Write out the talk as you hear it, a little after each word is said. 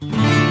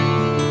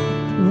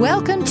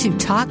Welcome to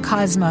Talk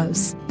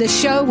Cosmos, the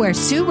show where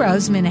Sue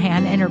Rose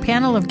Minahan and her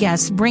panel of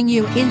guests bring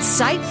you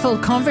insightful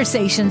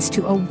conversations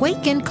to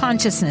awaken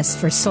consciousness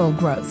for soul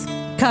growth.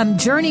 Come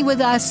journey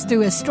with us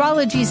through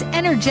astrology's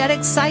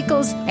energetic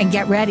cycles and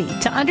get ready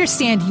to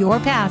understand your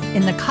path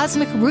in the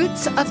cosmic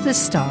roots of the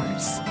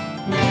stars.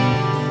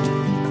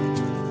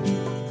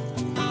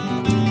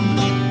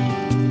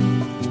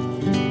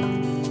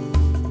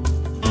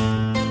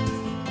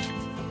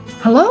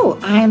 Hello,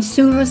 I am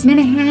Sue Rose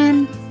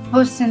Minahan,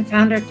 host and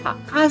founder of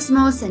Talk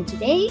Cosmos, and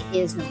today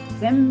is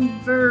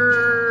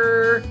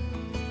November.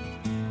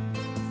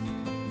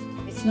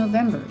 It's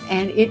November,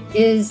 and it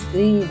is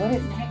the,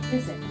 what night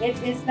is it?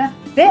 It is the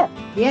 5th.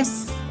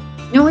 Yes.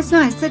 No, it's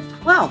not. It's the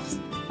 12th.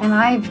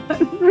 And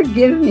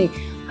forgive me.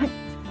 But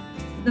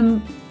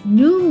the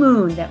new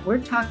moon that we're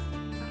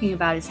talking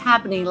about is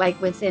happening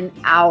like within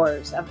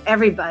hours of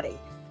everybody.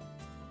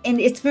 And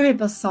it's very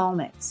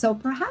balsamic. So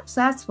perhaps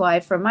that's why,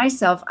 for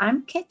myself,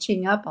 I'm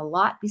catching up a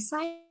lot.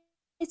 Besides,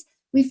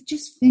 we've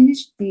just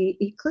finished the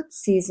eclipse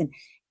season.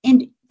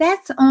 And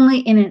that's only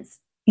in its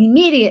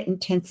immediate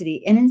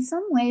intensity. And in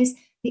some ways,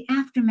 the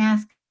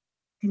aftermath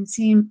can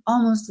seem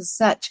almost as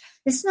such.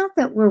 It's not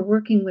that we're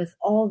working with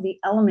all the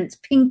elements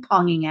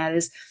ping-ponging at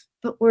us,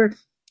 but we're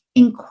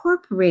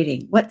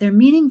incorporating what their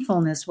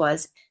meaningfulness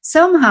was,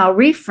 somehow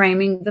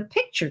reframing the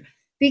picture.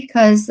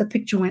 Because the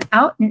picture went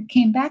out and it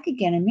came back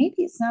again. And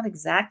maybe it's not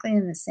exactly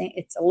in the same,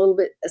 it's a little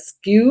bit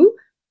askew,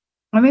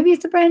 or maybe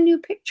it's a brand new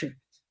picture,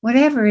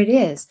 whatever it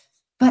is.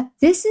 But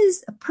this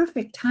is a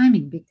perfect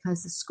timing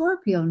because the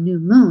Scorpio new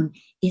moon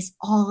is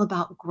all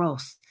about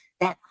growth,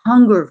 that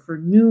hunger for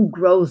new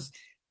growth,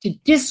 to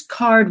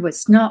discard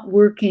what's not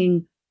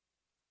working,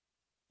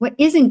 what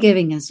isn't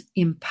giving us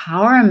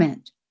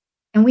empowerment.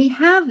 And we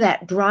have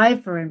that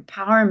drive for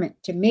empowerment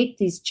to make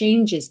these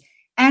changes.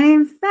 And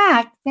in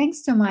fact,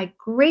 thanks to my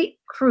great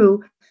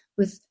crew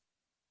with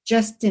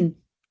Justin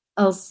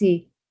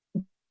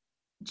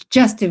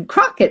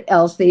Crockett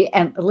Elsie,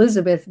 and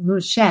Elizabeth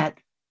Mouchette,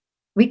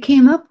 we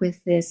came up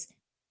with this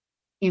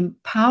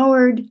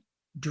empowered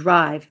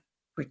drive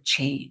for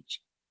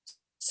change.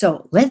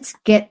 So let's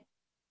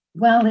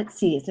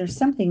see, is there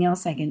something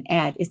else I can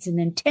add? It's an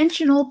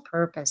intentional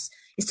purpose.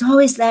 It's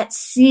always that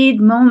seed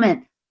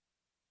moment.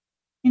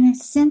 In a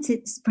sense,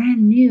 it's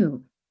brand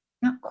new.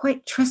 Not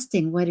quite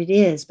trusting what it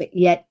is, but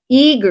yet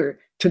eager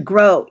to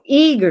grow,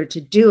 eager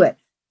to do it.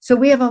 So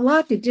we have a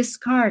lot to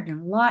discard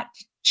and a lot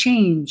to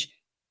change.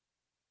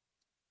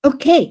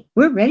 Okay,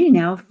 we're ready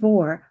now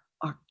for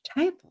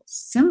archetypal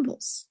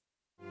symbols.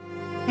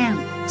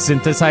 Now,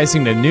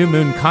 synthesizing the new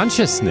moon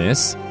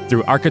consciousness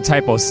through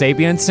archetypal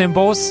Sabian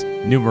symbols,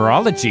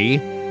 numerology,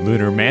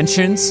 lunar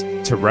mansions,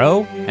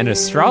 tarot, and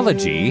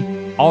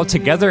astrology, all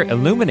together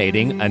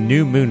illuminating a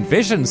new moon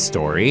vision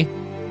story.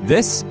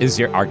 This is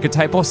your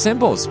Archetypal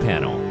Symbols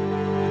panel.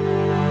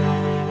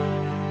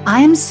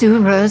 I'm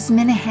Sue Rose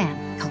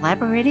Minahan,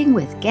 collaborating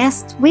with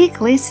guests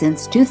weekly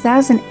since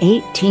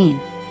 2018.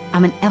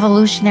 I'm an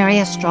evolutionary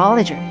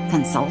astrologer,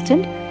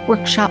 consultant,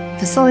 workshop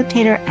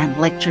facilitator, and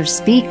lecture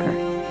speaker.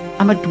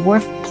 I'm a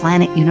Dwarf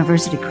Planet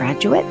University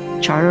graduate,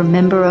 charter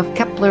member of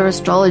Kepler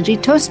Astrology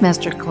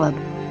Toastmaster Club.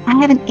 I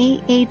have an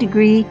AA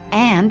degree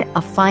and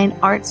a fine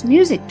arts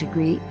music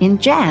degree in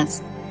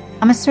jazz.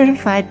 I'm a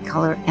certified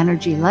color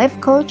energy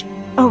life coach,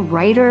 a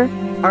writer,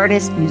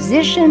 artist,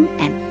 musician,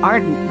 and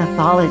ardent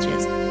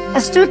mythologist, a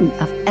student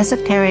of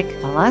esoteric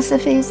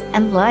philosophies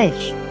and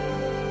life.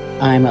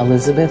 I'm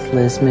Elizabeth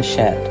Liz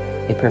Machette,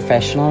 a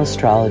professional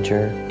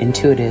astrologer,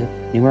 intuitive,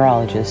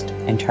 numerologist,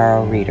 and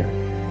tarot reader.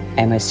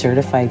 I'm a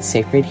certified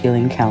sacred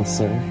healing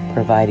counselor,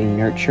 providing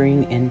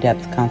nurturing,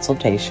 in-depth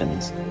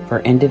consultations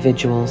for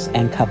individuals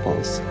and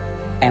couples.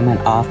 I'm an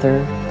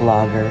author,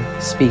 blogger,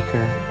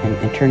 speaker, and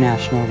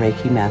international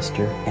Reiki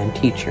master and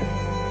teacher.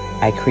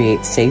 I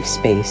create safe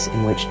space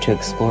in which to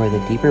explore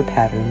the deeper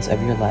patterns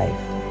of your life,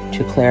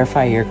 to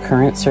clarify your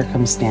current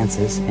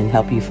circumstances and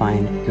help you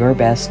find your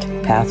best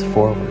path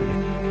forward.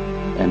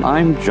 And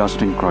I'm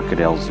Justin Crockett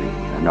Elsie,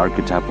 an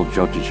archetypal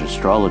Jyotish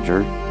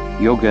astrologer,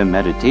 yoga and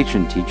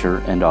meditation teacher,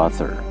 and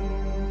author.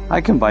 I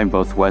combine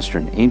both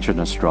Western ancient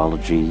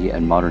astrology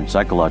and modern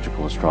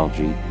psychological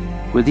astrology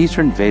with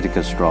Eastern Vedic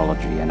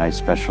astrology, and I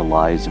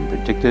specialize in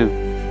predictive,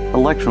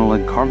 electional,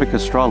 and karmic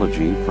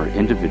astrology for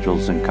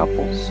individuals and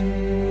couples.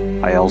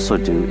 I also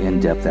do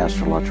in-depth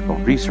astrological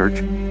research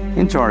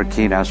into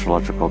arcane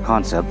astrological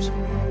concepts,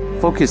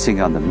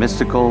 focusing on the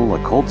mystical,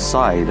 occult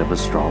side of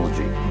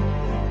astrology.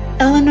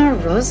 Eleanor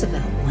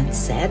Roosevelt once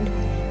said,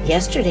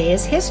 "Yesterday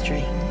is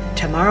history,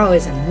 tomorrow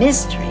is a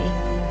mystery,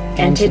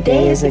 and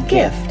today is a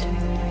gift."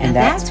 And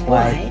that's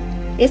why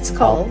it's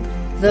called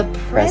the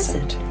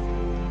present.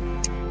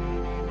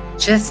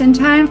 Just in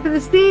time for the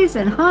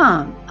season,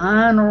 huh?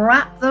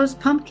 Unwrap those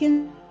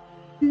pumpkins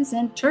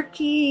and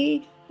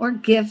turkey or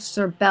gifts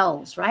or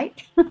bells, right?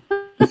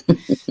 The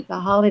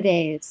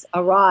holidays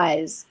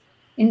arise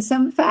in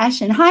some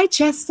fashion. Hi,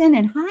 Justin,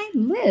 and hi,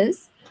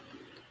 Liz.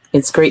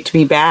 It's great to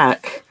be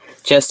back.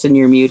 Justin,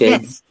 you're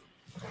muted. Yes.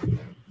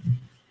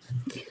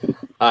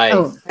 Hi.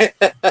 Oh,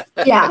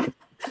 yeah.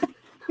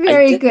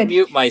 Very didn't good.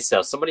 mute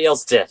myself. Somebody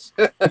else did.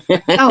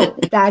 Oh,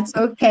 that's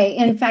okay.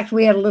 In fact,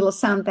 we had a little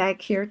sound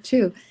back here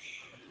too.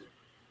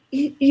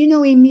 You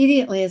know,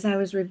 immediately as I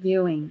was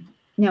reviewing,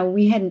 now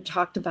we hadn't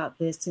talked about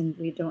this and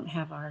we don't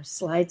have our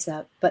slides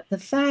up, but the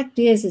fact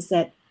is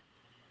that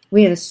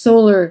we had a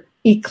solar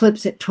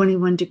eclipse at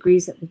 21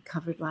 degrees that we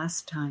covered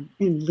last time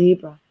in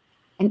Libra.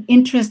 And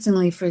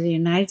interestingly, for the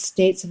United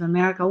States of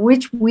America,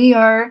 which we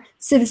are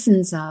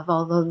citizens of,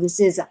 although this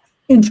is an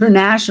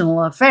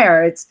international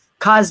affair, it's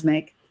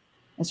cosmic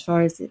as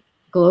far as the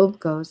globe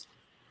goes,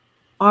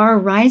 our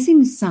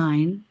rising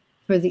sign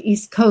for the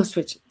East Coast,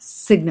 which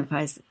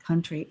signifies the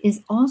country,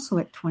 is also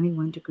at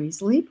 21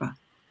 degrees Libra.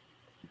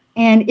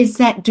 And it's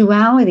that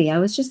duality. I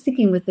was just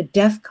thinking with the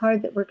death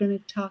card that we're going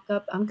to talk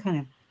up, I'm kind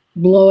of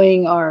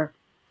blowing our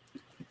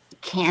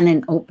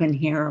cannon open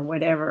here or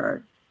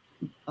whatever.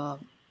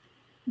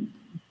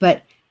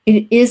 But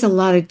it is a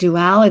lot of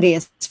duality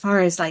as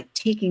far as like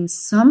taking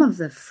some of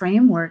the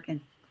framework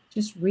and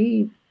just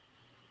re-picturing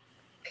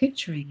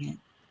it.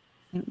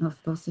 I don't know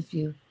if both of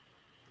you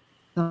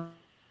thought.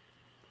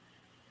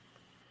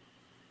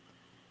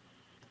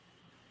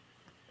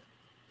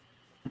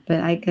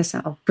 But I guess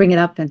I'll bring it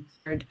up and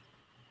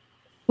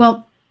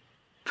well,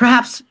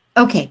 perhaps,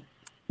 okay,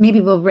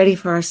 maybe we're ready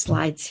for our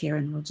slides here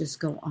and we'll just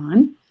go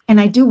on. And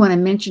I do want to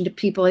mention to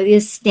people, it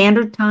is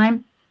standard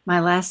time, my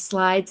last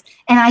slides.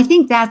 And I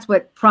think that's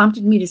what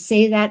prompted me to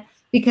say that,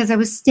 because I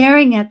was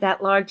staring at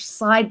that large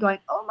slide going,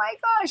 oh my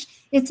gosh,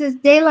 it says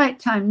daylight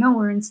time. No,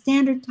 we're in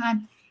standard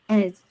time.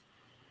 And it's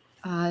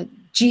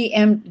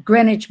GM,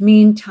 Greenwich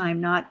Mean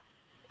Time, not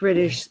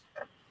British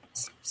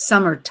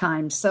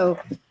summertime. So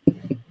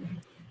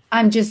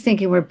I'm just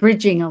thinking we're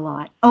bridging a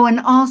lot. Oh, and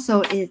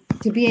also,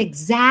 to be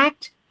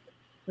exact,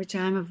 which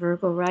I'm a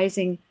Virgo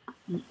rising,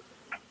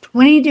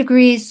 20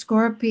 degrees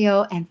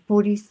Scorpio and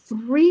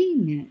 43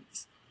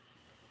 minutes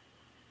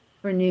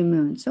for new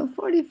moon. So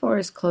 44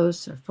 is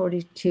close, or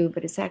 42,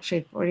 but it's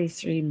actually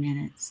 43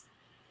 minutes.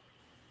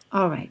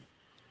 All right.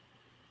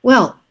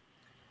 Well,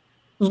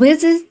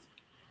 Liz's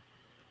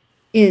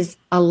is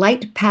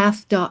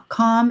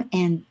alightpath.com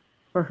and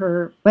for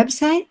her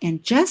website,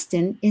 and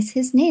Justin is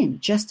his name,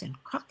 Justin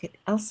Crockett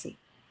Elsie.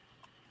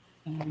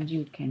 And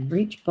you can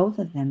reach both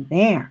of them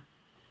there.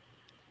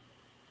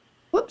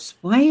 Whoops,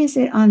 why is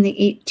it on the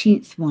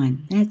 18th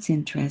one? That's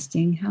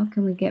interesting. How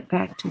can we get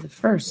back to the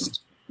first?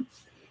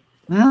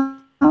 Well,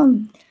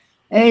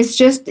 it's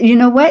just, you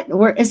know what?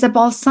 It's a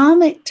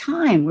balsamic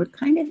time. We're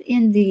kind of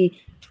in the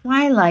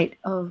twilight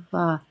of,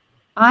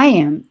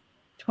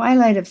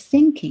 twilight of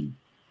thinking.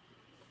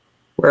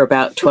 We're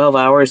about 12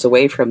 hours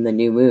away from the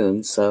new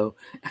moon, so.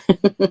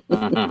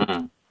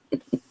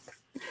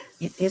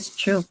 It is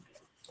true.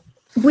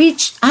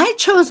 I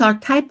chose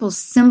archetypal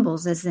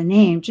symbols as the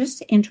name just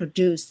to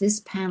introduce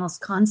this panel's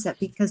concept,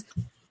 because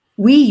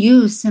we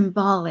use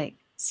symbolic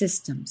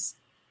systems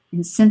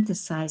in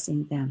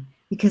synthesizing them,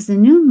 because the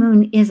new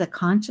moon is a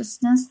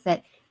consciousness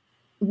that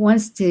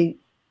wants to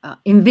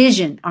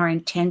envision our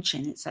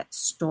intention. It's that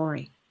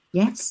story.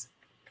 Yes?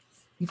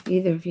 If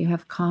either of you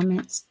have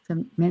comments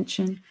to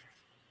mention.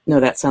 No,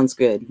 that sounds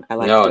good. I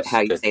like how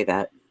you say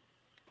that.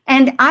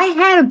 And I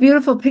had a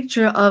beautiful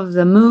picture of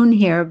the moon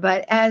here,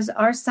 but as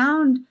our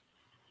sound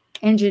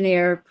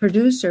engineer,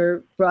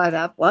 producer brought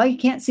up, well, you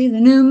can't see the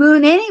new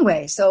moon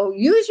anyway, so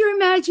use your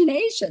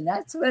imagination.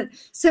 That's what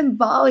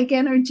symbolic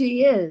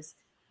energy is.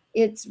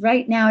 It's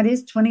right now, it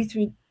is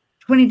 20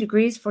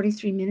 degrees,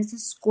 43 minutes.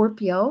 It's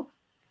Scorpio,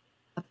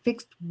 a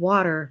fixed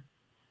water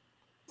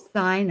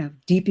sign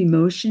of deep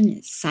emotion.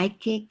 It's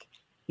psychic.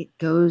 It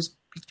goes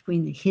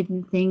between the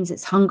hidden things.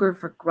 It's hunger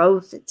for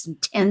growth. It's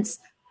intense,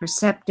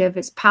 perceptive.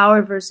 It's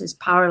power versus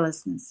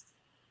powerlessness.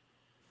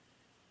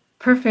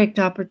 Perfect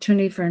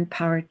opportunity for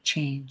empowered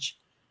change.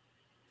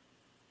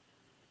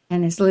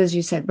 And as Liz,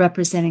 you said,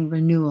 representing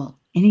renewal.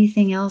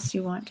 Anything else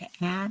you want to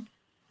add?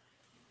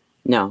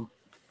 No.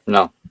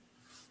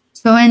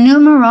 So in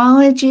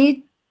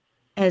numerology,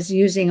 as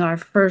using our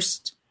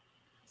first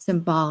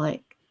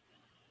symbolic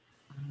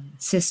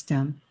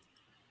system,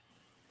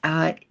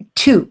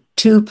 2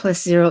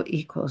 plus 0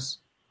 equals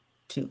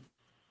 2.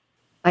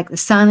 Like the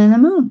sun and the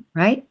moon,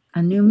 right?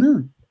 A new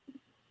moon.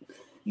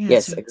 Yeah,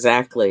 yes, so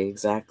exactly.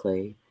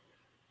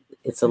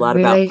 It's a lot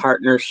about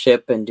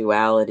partnership and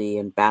duality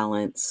and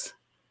balance,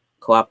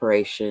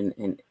 cooperation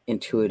and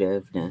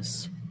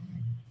intuitiveness.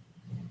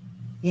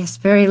 Yes,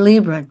 very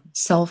Libra,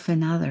 self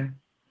and other.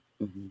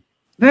 Mm-hmm.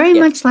 Very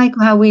much like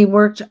how we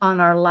worked on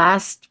our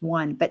last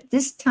one, but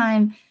this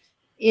time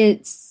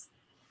it's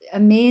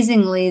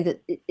amazingly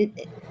that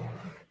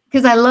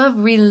because I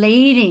love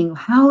relating.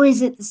 How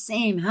is it the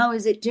same? How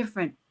is it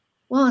different?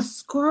 Well, a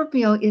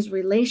Scorpio is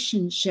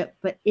relationship,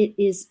 but it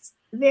is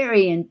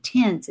very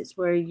intense. It's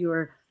where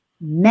you're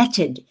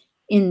meted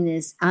in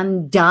this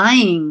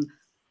undying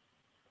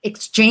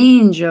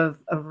exchange of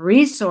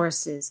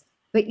resources,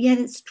 but yet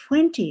it's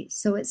 20.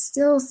 So it's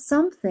still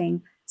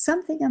something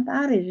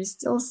about it is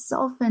still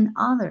self and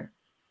other.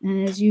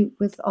 And as you,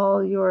 with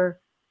all your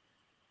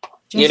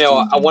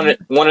One of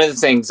the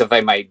things, if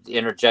I might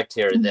interject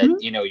here, that,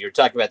 you're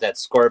talking about that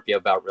Scorpio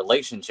about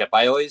relationship.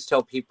 I always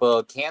tell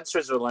people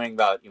Cancers are learning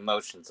about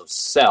emotions of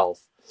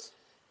self.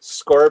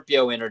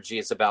 Scorpio energy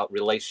is about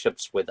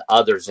relationships with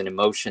others and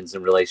emotions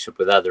in relationship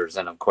with others.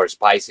 And of course,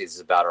 Pisces is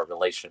about our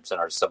relationships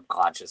and our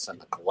subconscious and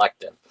the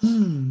collective.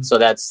 So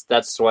that's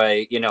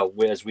why,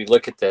 as we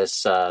look at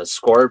this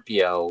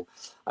Scorpio,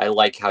 I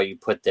like how you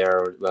put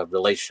their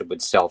relationship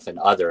with self and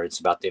other.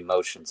 It's about the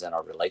emotions and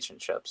our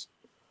relationships.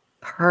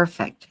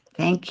 Perfect.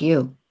 Thank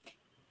you.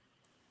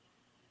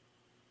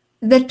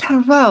 The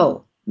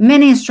Tarot.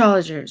 Many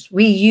astrologers,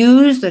 we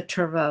use the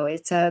Tarot.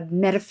 It's a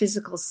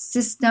metaphysical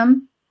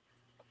system.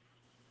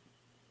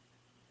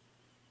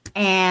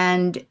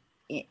 And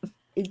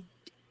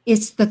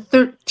it's the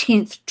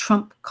 13th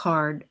trump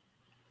card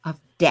of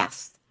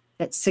death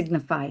that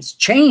signifies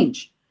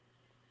change.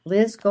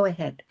 Liz, go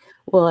ahead.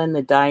 Well, in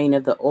the dying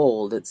of the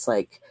old, it's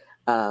like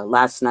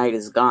last night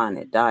is gone.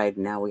 It died.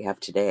 Now we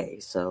have today.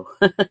 So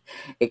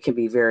it can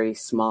be very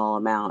small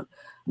amount,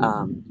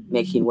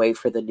 making way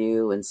for the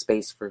new and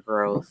space for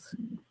growth.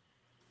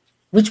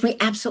 Which we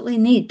absolutely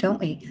need, don't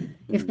we?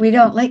 If we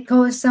don't let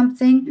go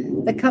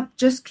the cup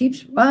just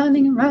keeps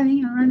running and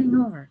running and running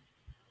over.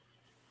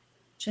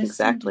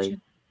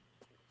 Exactly.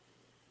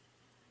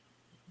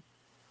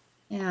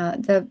 Yeah,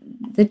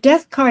 the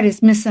death card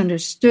is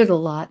misunderstood a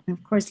lot, and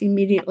of course,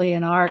 immediately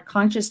in our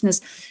consciousness.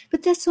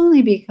 But that's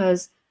only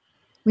because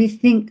we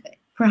think,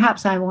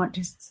 perhaps I want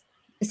to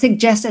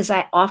suggest, as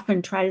I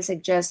often try to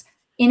suggest,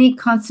 any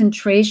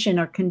concentration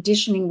or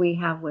conditioning we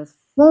have with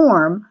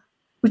form,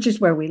 which is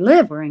where we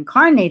live, we're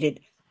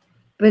incarnated,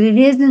 but it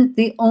isn't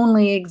the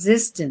only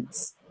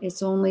existence.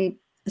 It's only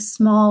a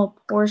small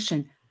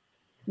portion.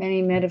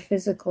 Many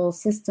metaphysical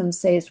systems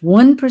say it's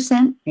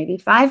 1%, maybe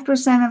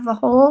 5% of the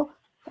whole.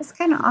 That's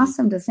kind of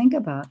awesome to think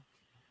about.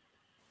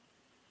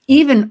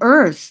 Even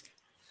Earth,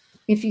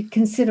 if you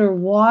consider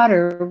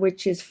water,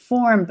 which is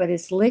form, but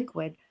it's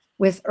liquid,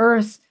 with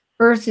Earth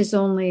is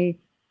only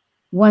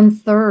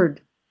 1/3,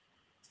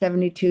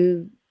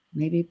 72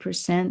 maybe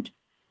percent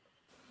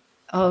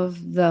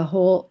of the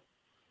whole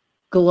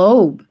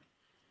globe.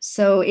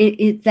 So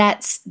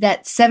that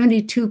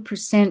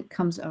 72%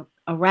 comes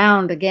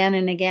around again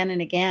and again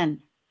and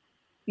again.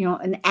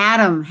 An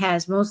atom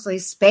has mostly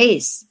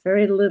space,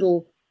 very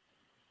little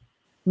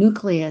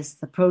nucleus,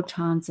 the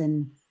protons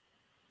and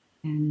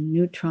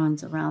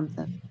neutrons around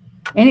them.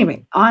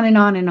 Anyway, on and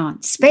on and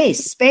on.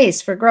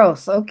 Space for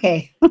growth.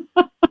 Okay.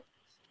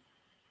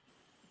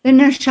 Then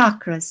there's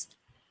chakras.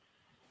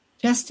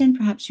 Justin,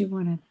 perhaps you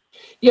want to.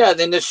 Yeah,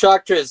 then the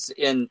chakras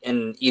in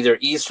either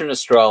Eastern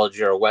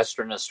astrology or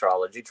Western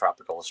astrology,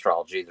 tropical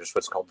astrology, there's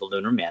what's called the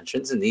lunar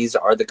mansions, and these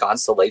are the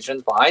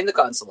constellations behind the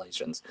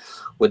constellations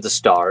with the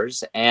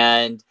stars.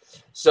 And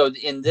so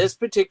in this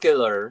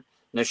particular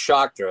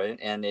nakshatra,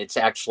 and it's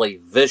actually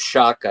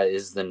Vishaka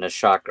is the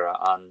nakshatra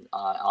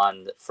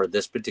on for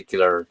this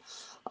particular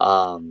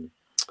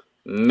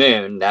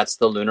moon. That's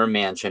the lunar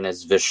mansion,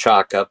 is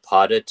Vishaka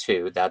Pada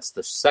 2. That's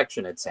the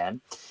section it's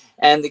in.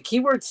 And the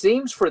keyword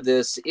themes for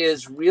this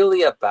is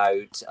really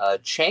about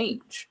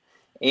change.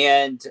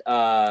 And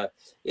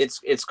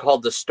it's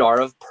called the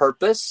Star of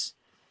Purpose.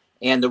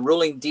 And the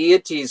ruling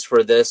deities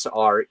for this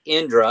are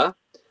Indra,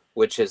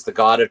 which is the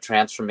god of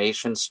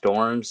transformation,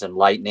 storms, and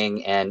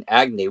lightning, and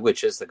Agni,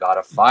 which is the god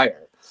of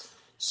fire.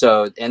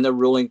 So, and the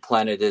ruling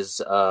planet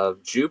is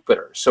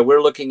Jupiter. So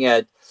we're looking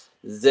at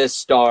this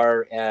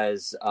star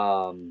as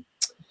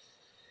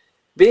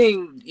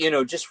being,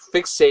 just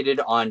fixated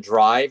on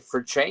drive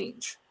for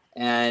change.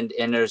 And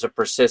there's a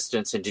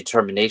persistence and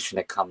determination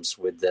that comes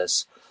with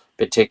this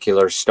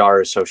particular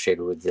star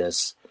associated with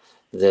this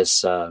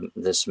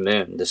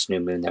moon, this new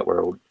moon that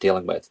we're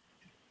dealing with.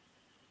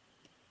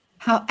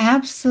 How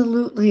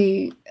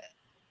absolutely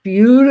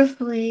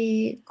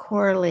beautifully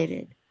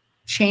correlated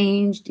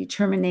change,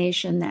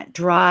 determination, that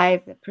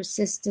drive, the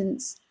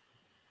persistence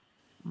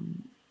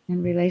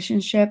in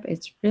relationship.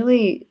 It's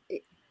really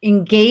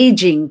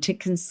engaging to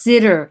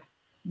consider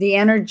the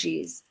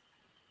energies.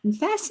 And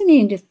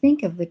fascinating to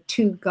think of the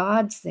two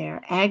gods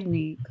there,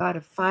 Agni, god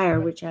of fire,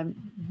 which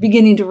I'm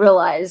beginning to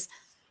realize.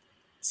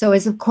 So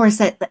is, of course,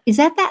 that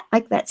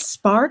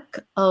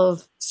spark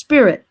of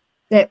spirit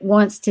that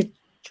wants to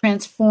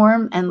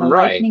transform, and the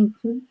lightning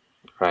too?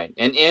 Right.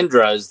 And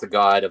Indra is the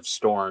god of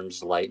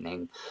storms,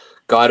 lightning,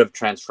 god of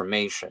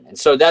transformation. And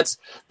so that's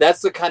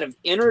the kind of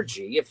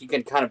energy, if you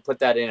can kind of put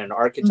that in an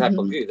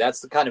archetypal view, that's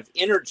the kind of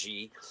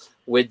energy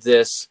with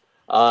this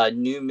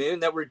new moon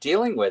that we're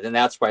dealing with. And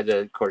that's why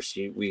of course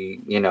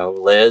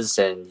Liz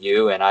and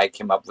you and I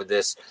came up with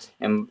this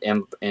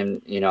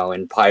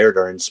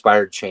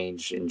inspired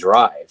change and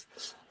drive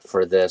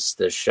for this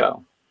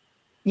show.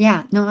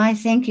 Yeah, no, I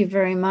thank you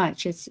very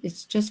much.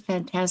 It's just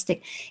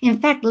fantastic. In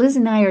fact, Liz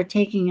and I are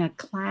taking a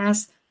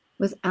class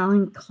with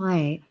Alan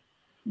Clay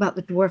about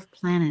the dwarf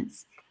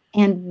planets.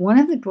 And one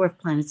of the dwarf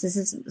planets, this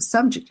is the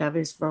subject of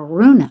it, is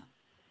Varuna,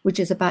 which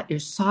is about your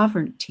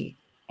sovereignty.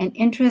 And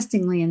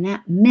interestingly, in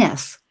that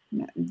myth,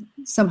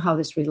 somehow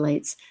this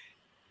relates,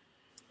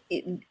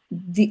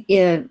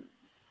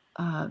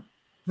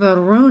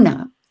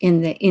 Varuna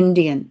in the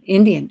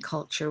Indian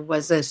culture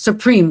was a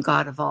supreme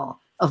god of all,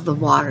 of the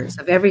waters,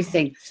 of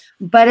everything.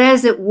 But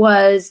as it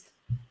was,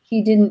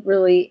 he didn't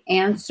really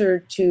answer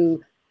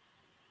to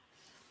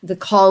the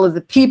call of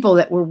the people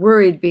that were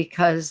worried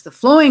because the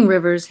flowing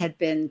rivers had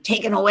been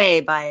taken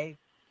away by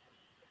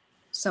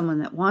someone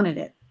that wanted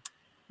it.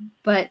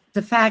 But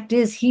the fact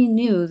is, he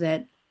knew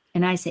that,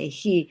 and I say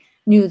he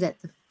knew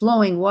that the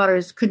flowing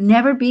waters could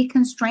never be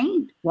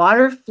constrained.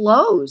 Water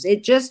flows.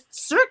 It just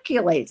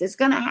circulates. It's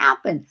going to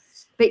happen.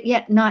 But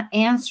yet not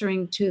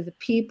answering to the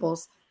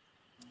peoples,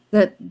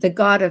 that the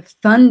god of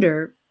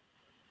thunder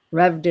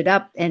revved it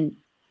up. And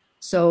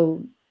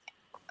so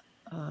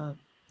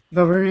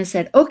Varuna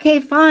said, okay,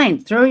 fine,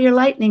 throw your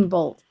lightning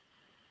bolt.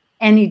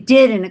 And he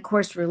did, and of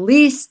course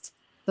released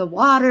the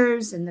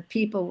waters, and the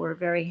people were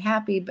very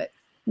happy. But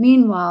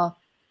meanwhile,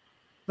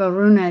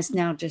 Varuna is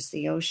now just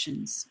the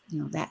oceans,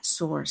 that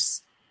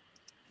source.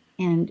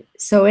 And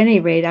so at any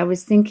rate, I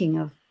was thinking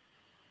of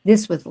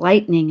this with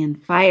lightning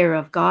and fire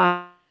of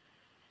God,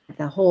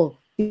 the whole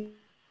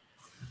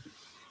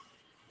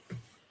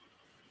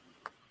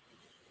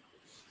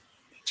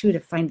to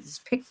find this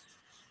picture.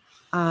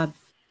 I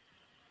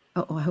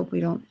hope we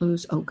don't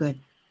lose. Oh, good.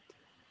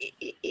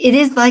 It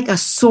is like a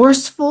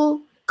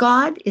sourceful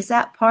God. Is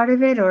that part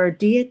of it, or a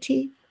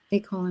deity?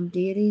 They call them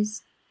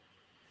deities.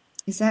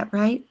 Is that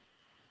right?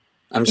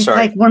 I'm it's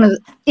sorry. Like one of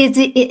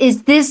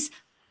is this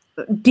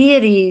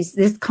deities,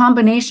 this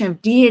combination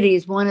of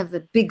deities, one of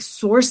the big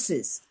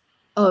sources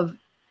of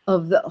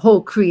the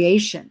whole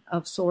creation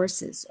of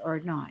sources, or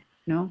not?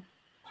 No.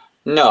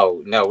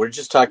 No, we're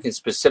just talking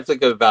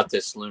specifically about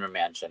this lunar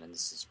mansion, and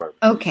this is part.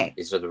 Okay.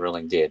 These are the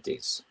ruling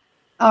deities.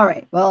 All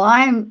right. Well,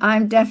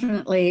 I'm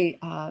definitely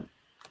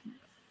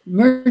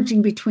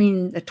merging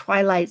between the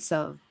twilights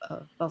of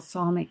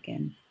balsamic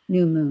and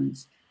new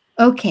moons.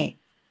 Okay.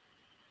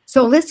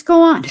 So let's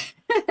go on.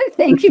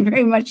 Thank you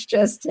very much,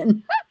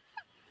 Justin.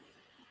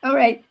 All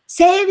right.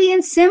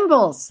 Sabian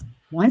symbols.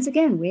 Once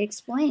again, we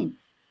explain.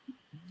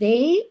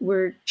 They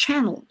were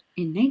channeled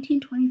in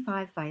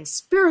 1925 by a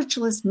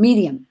spiritualist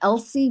medium,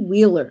 Elsie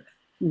Wheeler,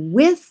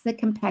 with the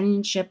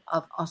companionship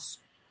of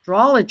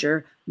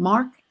astrologer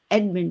Mark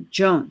Edmund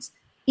Jones.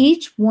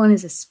 Each one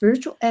is a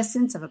spiritual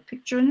essence of a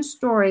picture and a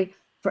story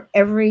for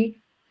every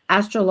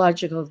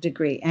astrological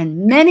degree.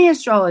 And many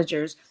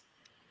astrologers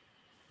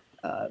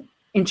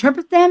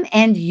interpret them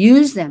and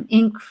use them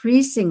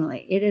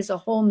increasingly. It is a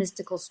whole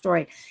mystical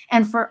story.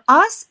 And for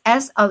us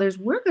as others,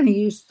 we're going to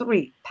use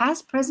 3,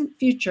 past, present,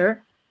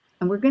 future.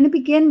 And we're going to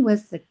begin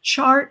with the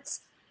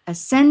chart's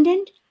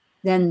ascendant,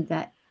 then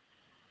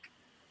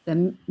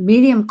the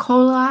medium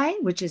coli,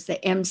 which is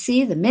the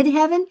MC, the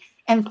midheaven,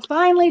 and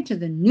finally to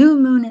the new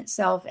moon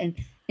itself, and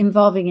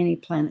involving any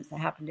planets that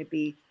happen to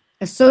be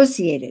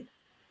associated.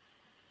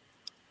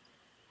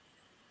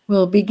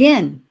 We'll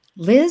begin.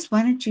 Liz,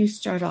 why don't you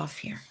start off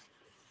here?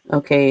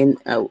 Okay, and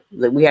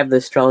we have the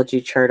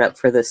astrology chart up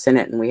for the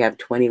Senate, and we have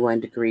 21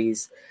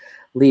 degrees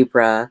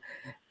Libra,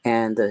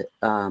 and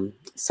the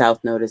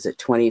South Node is at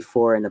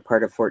 24, and the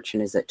part of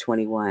fortune is at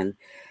 21.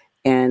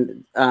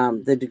 And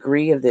the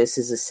degree of this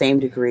is the same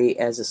degree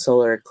as a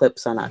solar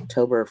eclipse on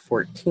October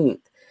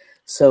 14th.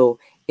 So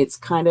it's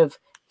kind of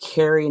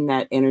carrying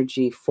that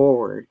energy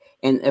forward.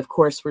 And of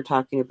course, we're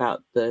talking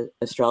about the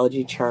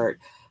astrology chart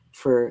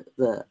for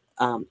the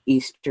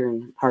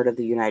eastern part of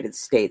the United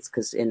States,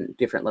 because in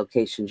different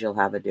locations, you'll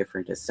have a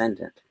different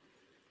ascendant.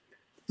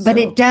 But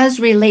it does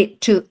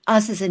relate to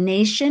us as a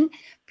nation,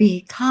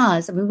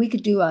 because, we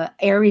could do a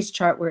Aries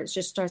chart where it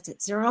just starts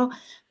at 0,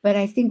 but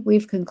I think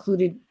we've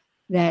concluded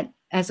that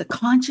as a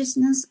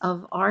consciousness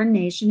of our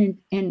nation,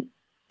 and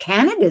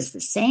Canada's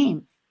the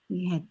same.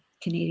 We had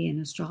Canadian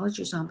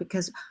astrologers on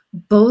because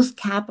both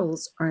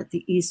capitals are at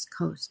the East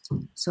Coast.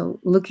 So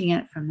looking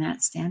at it from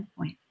that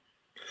standpoint.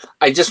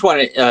 I just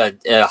want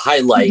to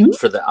highlight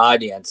for the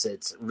audience,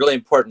 it's really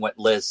important what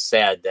Liz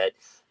said,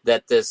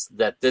 that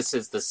this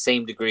is the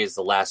same degree as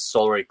the last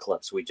solar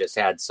eclipse we just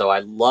had. So I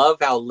love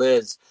how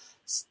Liz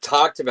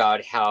talked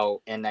about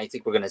how, and I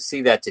think we're going to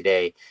see that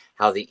today,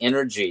 how the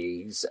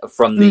energies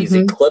from these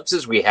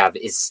eclipses we have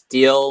is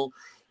still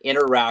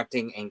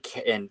interacting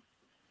and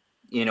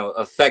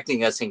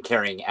affecting us and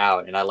carrying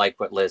out. And I like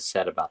what Liz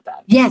said about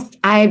that. Yes,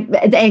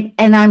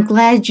 and I'm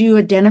glad you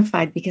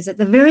identified, because at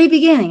the very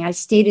beginning I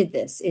stated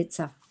this. It's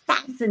a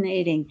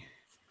fascinating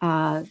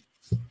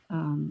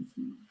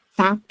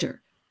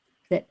factor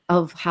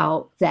of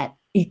how that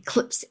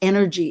eclipse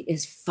energy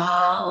is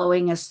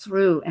following us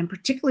through. And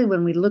particularly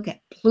when we look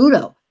at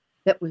Pluto,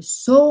 that was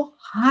so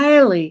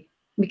highly,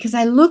 because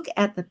I look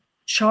at the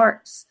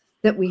charts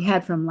that we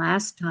had from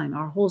last time,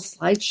 our whole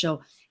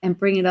slideshow, and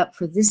bring it up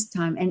for this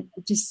time. And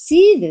to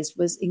see this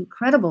was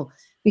incredible,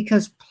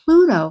 because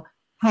Pluto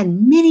had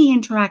many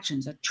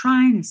interactions, a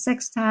trine, a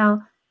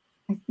sextile,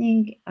 I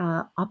think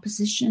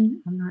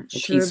opposition, I'm not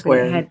sure, but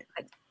it had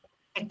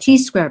a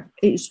T-square.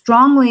 It was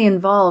strongly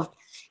involved.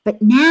 But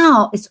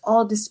now it's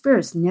all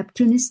dispersed.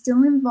 Neptune is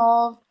still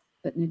involved,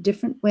 but in a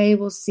different way.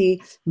 We'll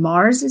see.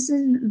 Mars is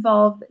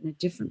involved, but in a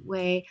different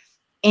way.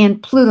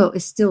 And Pluto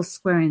is still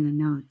squaring the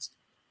nodes.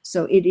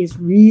 So it is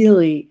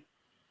really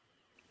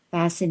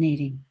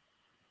fascinating.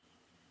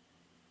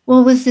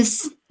 Well, with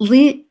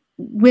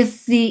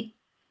the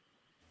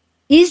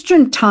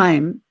Eastern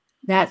time,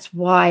 that's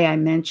why I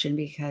mentioned,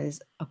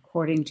 because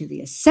according to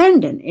the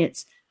ascendant,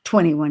 it's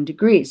 21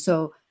 degrees.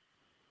 So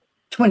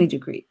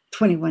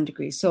 21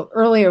 degrees. So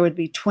earlier would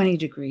be 20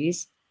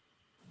 degrees.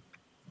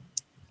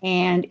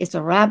 And it's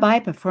a rabbi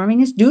performing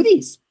his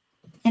duties.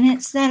 And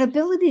it's that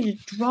ability to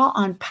draw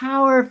on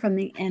power from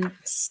the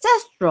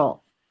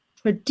ancestral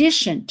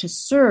tradition to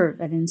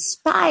serve and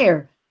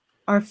inspire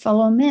our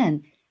fellow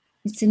men.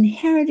 It's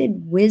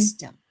inherited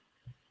wisdom.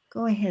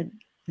 Go ahead,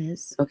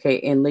 Liz. Okay,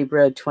 in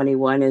Libra,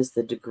 21 is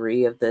the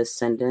degree of the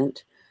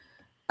ascendant.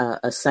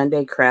 A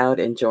Sunday crowd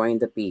enjoying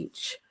the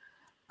beach.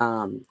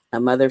 A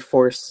mother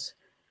force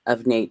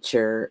of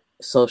nature,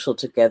 social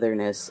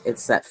togetherness.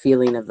 It's that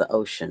feeling of the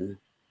ocean.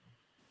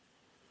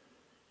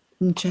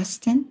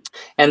 Justin?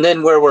 And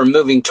then where we're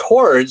moving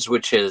towards,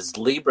 which is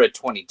Libra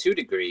 22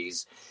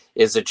 degrees,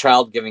 is a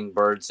child giving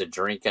birds a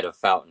drink at a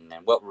fountain.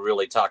 And what we're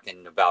really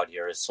talking about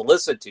here is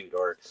solicitude,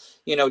 or,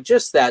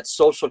 just that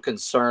social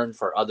concern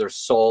for other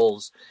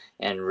souls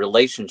and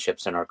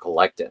relationships in our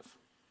collective.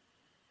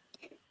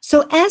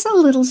 So as a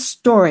little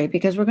story,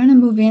 because we're going to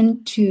move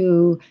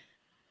into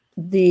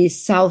the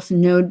South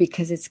Node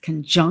because it's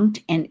conjunct,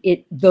 and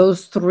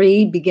those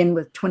three begin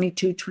with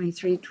 22,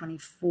 23,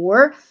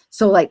 24.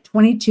 So like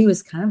 22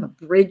 is kind of a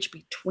bridge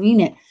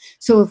between it.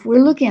 So if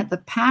we're looking at the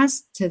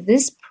past to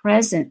this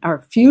present,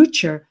 our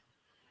future,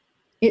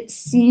 it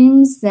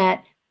seems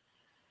that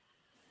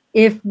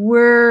if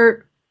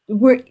we're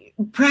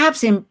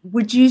perhaps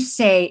would you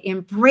say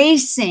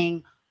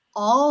embracing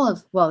all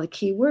of, the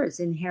key words,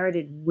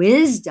 inherited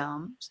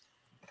wisdom,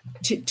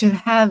 to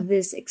have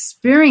this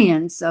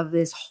experience of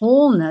this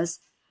wholeness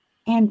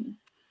and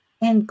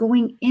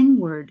going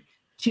inward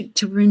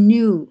to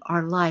renew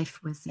our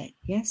life with it.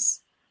 Yes?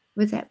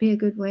 Would that be a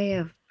good way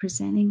of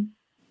presenting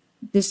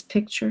this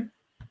picture?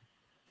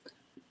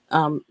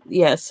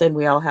 Yes, and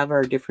we all have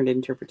our different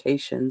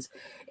interpretations.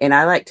 And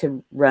I like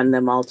to run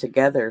them all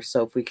together.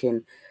 So if we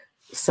can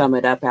sum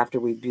it up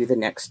after we do the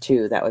next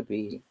two, that would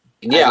be...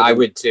 Yeah, I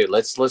would too.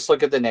 Let's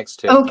look at the next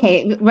two.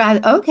 Okay,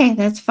 okay,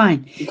 that's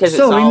fine. Because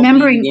so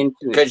remembering,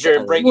 because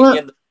you're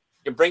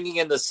bringing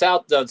in the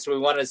South Node, so we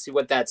want to see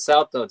what that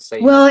South Node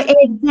says. Well,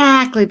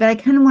 exactly, but I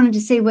kind of wanted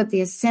to say what the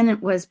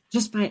ascendant was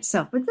just by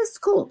itself. But that's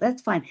cool.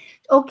 That's fine.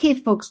 Okay,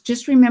 folks,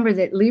 just remember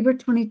that Libra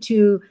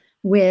 22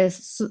 with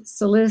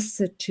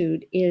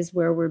solicitude is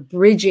where we're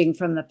bridging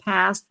from the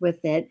past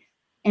with it,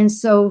 and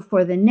so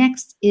for the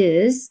next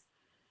is.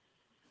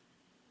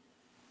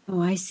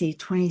 Oh, I see.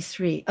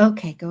 23.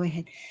 Okay, go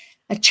ahead.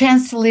 A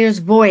chancelleur's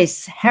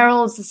voice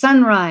heralds the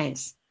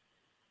sunrise,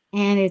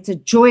 and it's a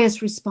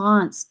joyous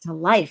response to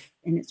life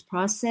and its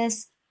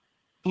process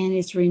and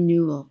its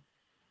renewal.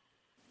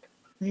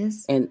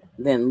 Liz? And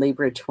then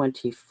Libra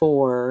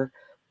 24,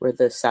 where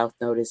the South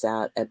Node is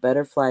out, a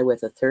butterfly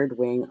with a third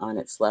wing on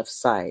its left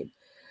side.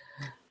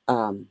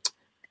 And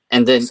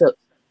then so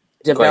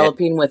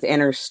developing with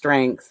inner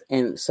strength,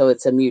 and so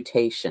it's a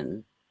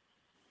mutation.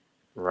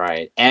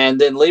 Right. And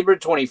then Libra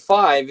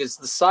 25 is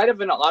the sight of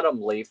an autumn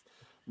leaf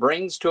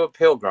brings to a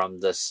pilgrim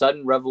the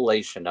sudden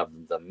revelation of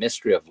the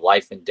mystery of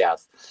life and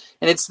death.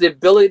 And it's the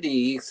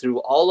ability through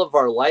all of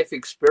our life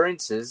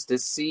experiences to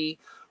see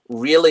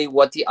really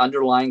what the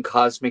underlying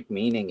cosmic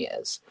meaning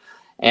is.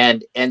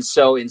 And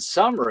so in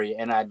summary,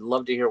 and I'd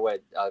love to hear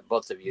what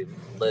both of you,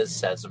 Liz,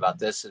 says about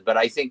this, but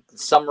I think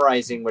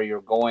summarizing where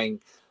you're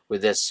going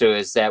with this, Sue,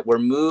 is that we're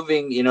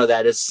moving,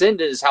 that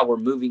ascendant is how we're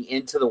moving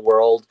into the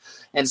world.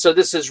 And so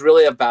this is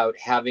really about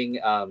having,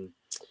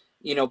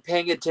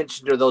 paying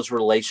attention to those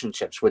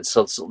relationships with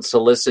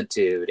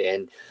solicitude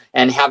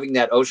and having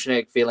that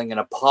oceanic feeling and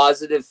a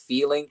positive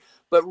feeling,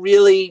 but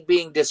really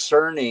being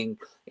discerning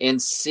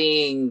and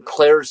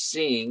clear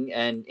seeing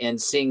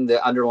and seeing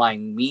the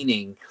underlying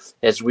meaning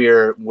as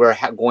we're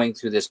going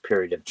through this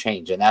period of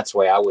change. And that's the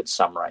way I would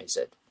summarize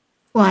it.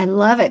 Well, I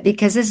love it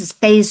because this is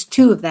phase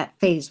 2 of that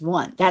phase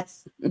 1.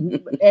 That's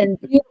and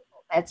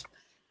that's.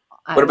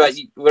 What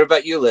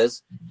about you,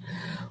 Liz?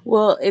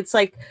 Well, it's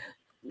like,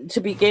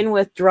 to begin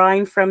with,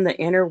 drawing from the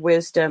inner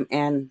wisdom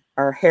and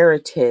our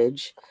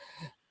heritage,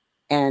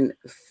 and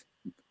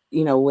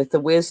with the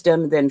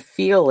wisdom, then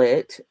feel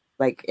it,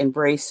 like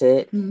embrace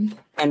it,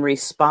 and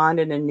respond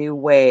in a new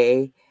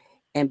way,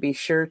 and be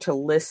sure to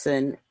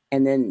listen,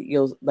 and then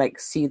you'll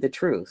see the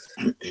truth.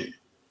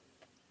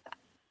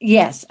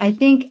 Yes, I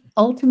think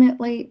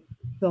ultimately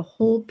the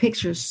whole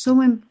picture is so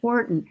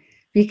important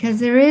because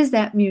there is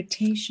that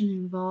mutation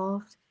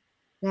involved,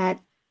 that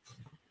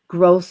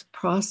growth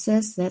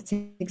process. That's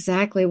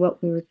exactly what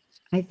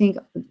I think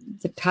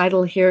the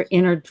title here,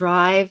 Inner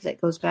Drive,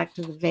 that goes back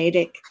to the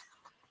Vedic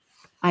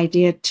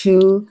idea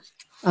too,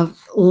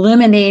 of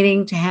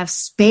eliminating to have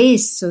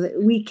space so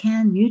that we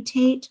can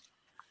mutate.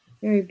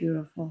 Very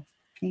beautiful.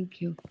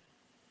 Thank you.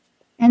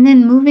 And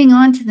then moving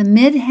on to the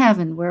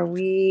midheaven, where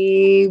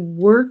we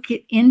work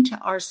it into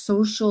our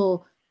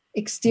social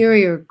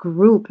exterior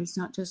group. It's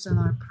not just on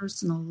our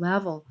personal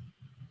level.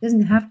 It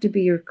doesn't have to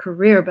be your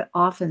career, but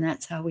often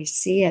that's how we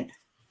see it.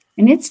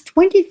 And it's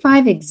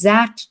 25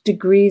 exact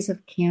degrees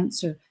of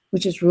Cancer,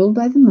 which is ruled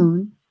by the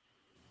moon.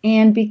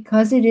 And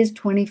because it is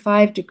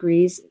 25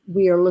 degrees,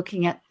 we are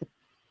looking at the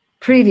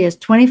previous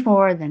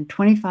 24, then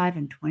 25,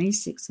 and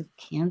 26 of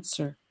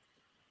Cancer.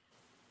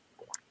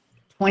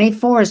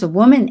 24 is a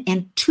woman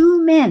and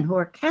two men who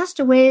are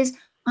castaways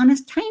on a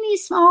tiny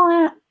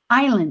small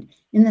island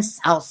in the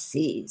South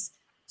Seas.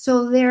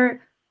 So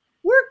they're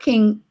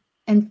working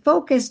and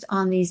focused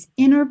on these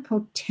inner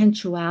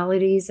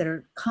potentialities that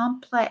are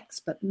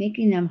complex, but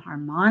making them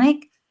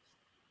harmonic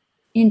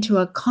into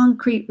a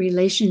concrete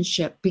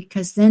relationship,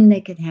 because then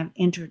they can have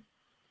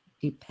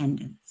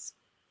interdependence.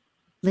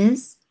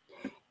 Liz?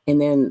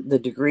 And then the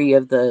degree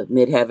of the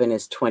midheaven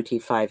is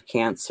 25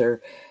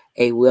 Cancer.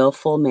 A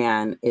willful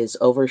man is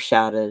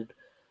overshadowed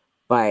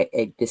by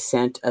a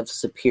descent of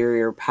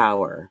superior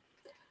power.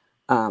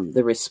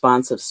 The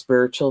response of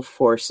spiritual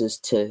forces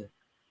to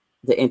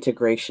the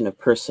integration of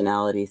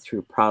personality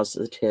through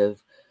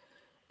positive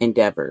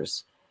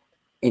endeavors.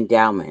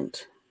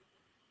 Endowment.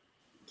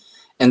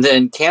 And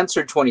then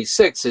Cancer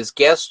 26 is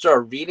guests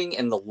are reading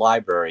in the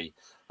library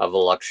of a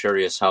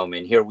luxurious home.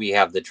 And here we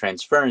have the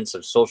transference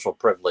of social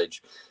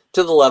privilege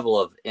to the level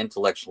of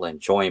intellectual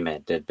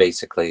enjoyment at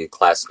basically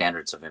class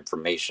standards of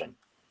information.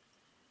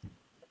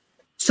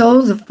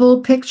 So the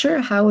full picture,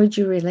 how would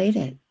you relate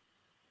it?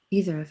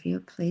 Either of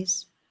you,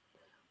 please.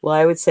 Well,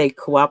 I would say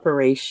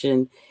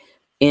cooperation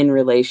in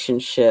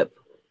relationship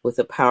with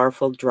a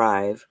powerful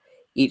drive.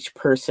 Each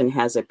person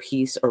has a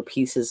piece or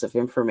pieces of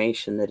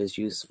information that is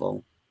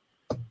useful.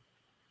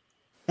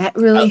 That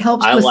really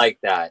helps. I like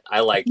that.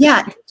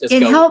 Yeah, Just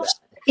it helps.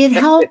 It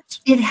helps.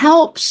 It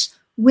helps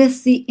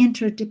with the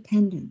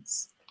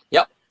interdependence.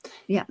 Yep.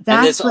 Yeah, and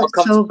that's this all what's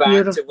comes so back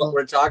beautiful. to what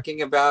we're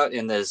talking about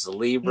in this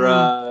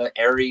Libra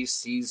Aries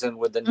season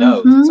with the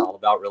nodes. It's all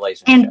about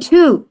relationships. And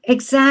two,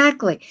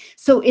 exactly.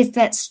 So it's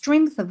that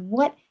strength of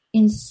what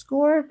in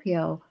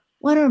Scorpio,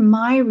 what are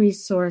my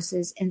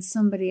resources and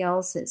somebody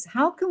else's?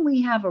 How can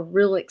we have a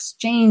real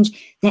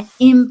exchange that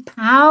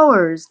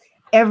empowers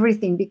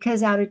everything?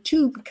 Because out of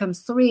two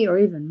becomes three or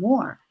even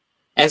more.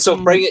 And so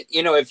bring it,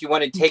 if you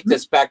want to take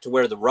this back to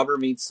where the rubber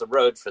meets the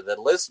road for the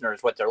listeners,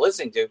 what they're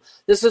listening to,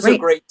 this is a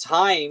great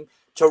time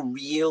to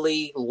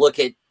really look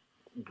at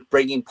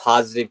bringing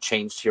positive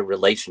change to your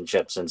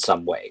relationships in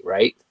some way,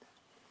 right?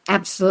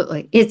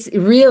 Absolutely. It's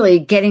really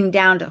getting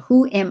down to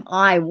who am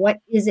I? What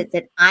is it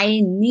that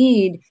I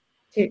need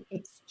to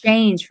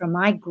exchange for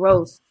my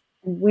growth?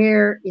 And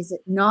where is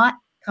it not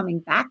coming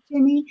back to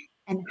me?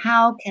 And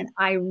how can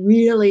I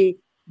really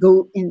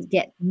go and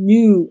get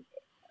new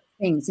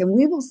things? And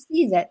we will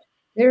see that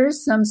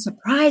there's some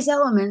surprise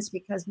elements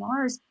because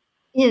Mars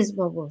is,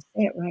 well, we'll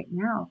say it right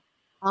now,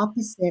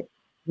 opposite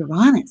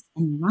Uranus.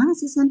 And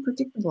Uranus is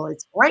unpredictable.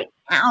 It's right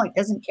now. It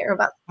doesn't care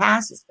about the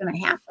past. It's going to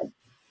happen.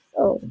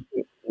 So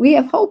we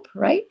have hope,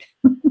 right?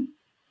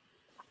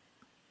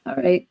 All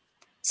right.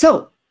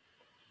 So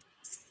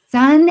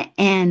Sun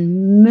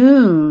and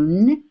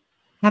Moon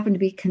happen to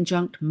be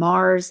conjunct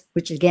Mars,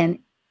 which again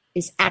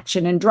is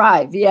action and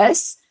drive.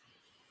 Yes?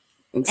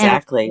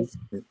 Exactly.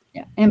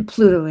 And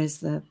Pluto is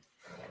the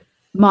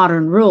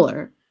modern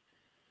ruler.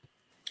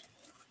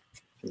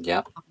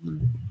 Yeah.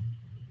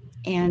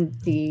 And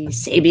the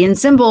Sabian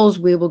symbols,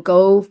 we will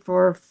go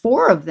for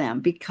 4 of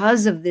them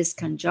because of this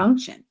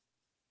conjunction.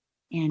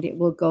 And it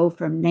will go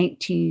from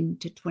 19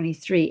 to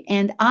 23.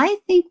 And I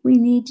think we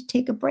need to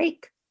take a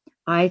break.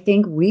 I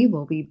think we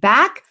will be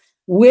back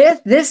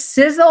with this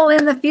sizzle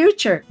in the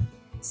future.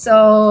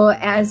 So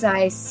as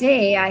I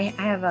say, I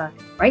have a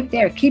right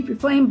there. Keep your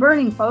flame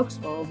burning, folks.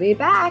 We'll be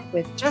back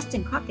with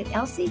Justin Crockett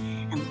Elsie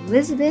and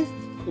Elizabeth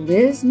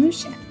Liz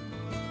Mushet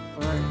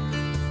for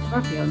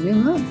Scorpio New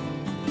Moon.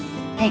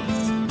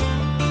 Thanks.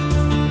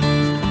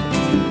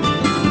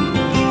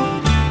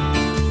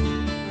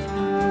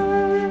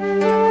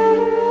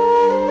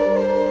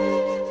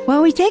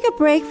 While we take a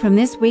break from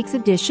this week's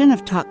edition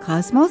of Talk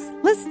Cosmos,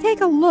 let's take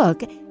a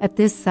look at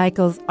this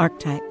cycle's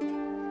archetype.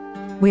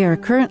 We are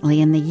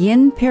currently in the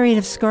yin period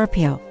of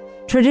Scorpio,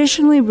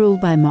 traditionally ruled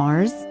by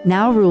Mars,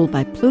 now ruled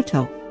by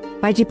Pluto.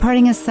 By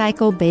departing a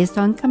cycle based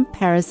on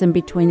comparison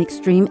between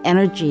extreme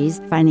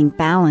energies, finding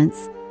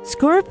balance,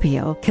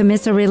 Scorpio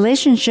commits a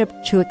relationship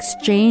to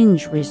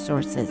exchange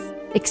resources,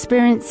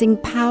 experiencing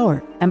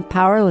power and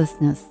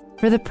powerlessness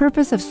for the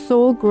purpose of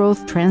soul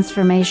growth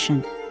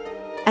transformation.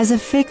 As a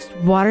fixed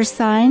water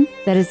sign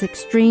that is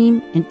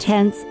extreme,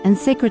 intense, and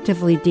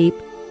secretively deep,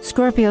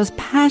 Scorpio's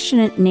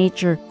passionate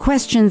nature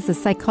questions the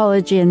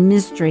psychology and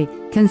mystery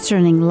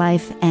concerning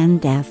life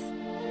and death.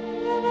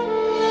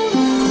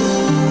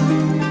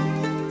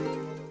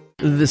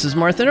 This is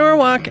Martha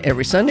Norwalk.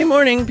 Every Sunday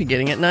morning,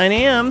 beginning at 9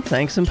 a.m.,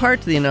 thanks in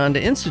part to the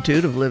Ananda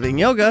Institute of Living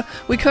Yoga,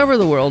 we cover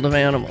the world of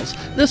animals.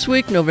 This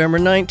week, November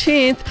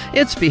 19th,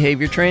 it's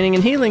Behavior Training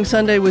and Healing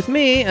Sunday with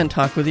me, and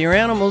Talk with Your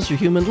Animals, Your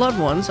Human Loved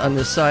Ones, on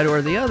this side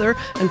or the other,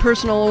 and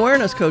Personal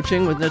Awareness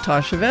Coaching with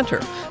Natasha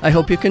Venter. I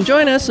hope you can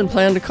join us and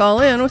plan to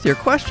call in with your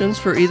questions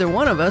for either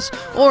one of us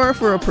or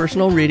for a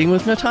personal reading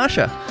with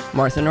Natasha.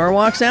 Martha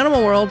Norwalk's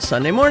Animal World,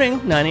 Sunday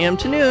morning, 9 a.m.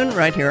 to noon,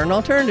 right here on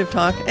Alternative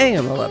Talk,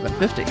 AM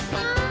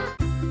 1150.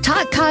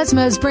 Talk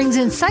Cosmos brings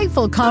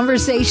insightful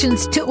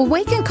conversations to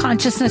awaken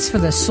consciousness for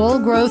the soul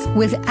growth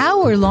with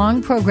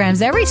hour-long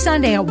programs every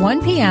Sunday at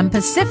 1 p.m.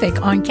 Pacific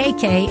on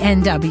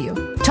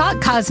KKNW.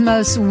 Talk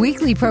Cosmos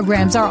weekly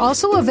programs are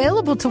also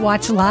available to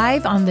watch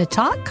live on the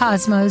Talk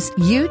Cosmos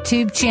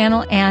YouTube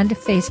channel and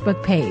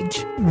Facebook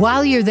page.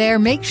 While you're there,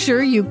 make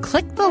sure you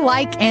click the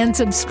like and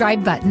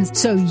subscribe buttons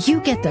so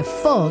you get the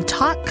full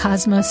Talk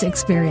Cosmos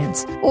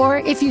experience. Or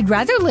if you'd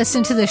rather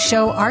listen to the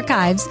show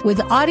archives with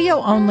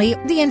audio only,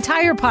 the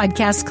entire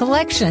podcast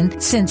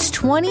collection since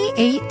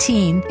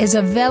 2018 is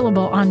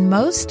available on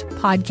most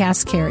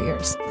podcast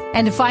carriers.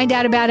 And to find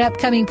out about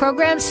upcoming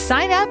programs,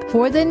 sign up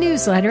for the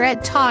newsletter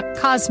at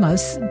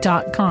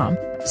talkcosmos.com.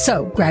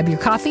 So grab your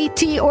coffee,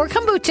 tea, or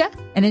kombucha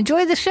and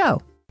enjoy the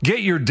show.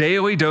 Get your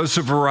daily dose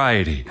of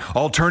variety.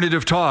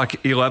 Alternative Talk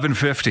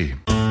 1150.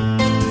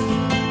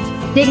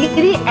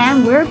 Diggity,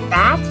 and we're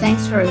back.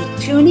 Thanks for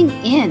tuning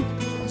in.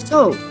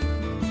 So,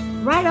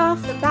 right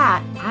off the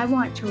bat, I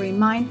want to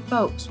remind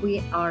folks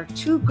we are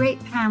two great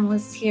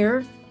panelists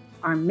here.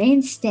 Our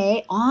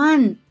mainstay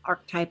on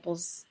Archetypal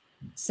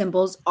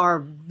Symbols are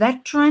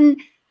veteran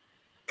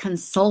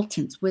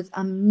consultants with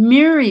a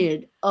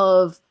myriad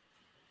of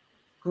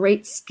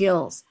great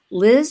skills.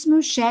 Liz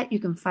Mouchette, you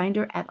can find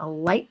her at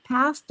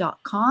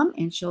alightpath.com,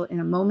 and she'll in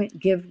a moment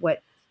give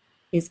what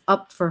is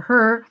up for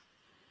her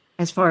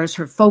as far as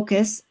her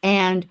focus,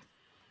 and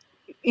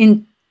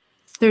in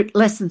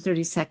less than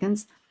 30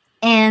 seconds.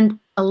 And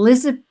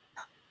Elizabeth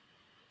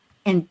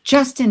and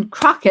Justin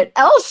Crockett,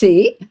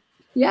 Elsie,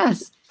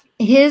 yes,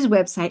 his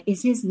website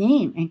is his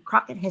name, and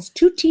Crockett has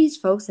two T's,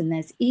 folks, and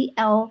that's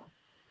E-L-Z-I-E,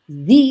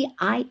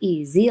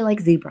 Z like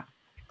zebra.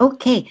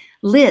 Okay,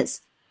 Liz,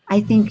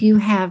 I think you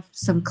have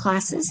some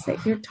classes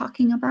that you're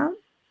talking about.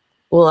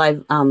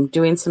 Well, I'm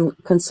doing some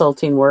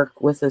consulting work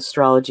with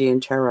astrology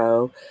and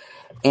tarot,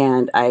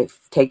 and I've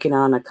taken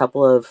on a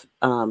couple of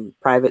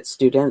private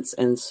students,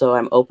 and so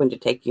I'm open to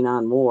taking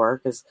on more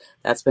because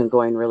that's been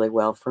going really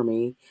well for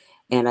me.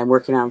 And I'm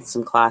working on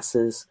some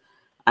classes.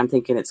 I'm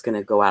thinking it's going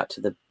to go out to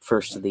the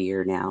first of the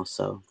year now.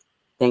 So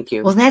thank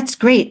you. Well, that's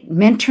great.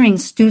 Mentoring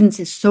students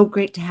is so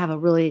great to have a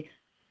really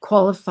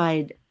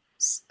qualified,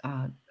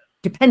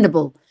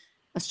 dependable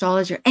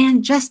astrologer.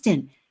 And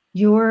Justin,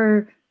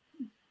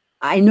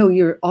 I know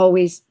you're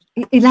always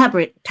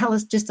elaborate. Tell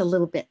us just a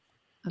little bit.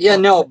 Yeah,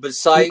 no,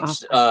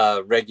 besides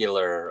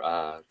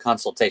regular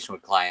consultation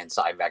with clients,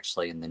 I've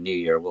actually in the new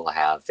year will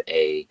have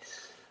a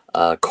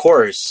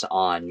course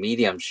on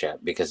mediumship,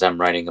 because I'm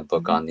writing a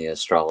book on the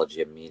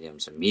astrology of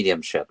mediums and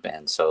mediumship.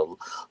 And so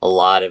a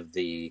lot of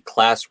the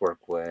classwork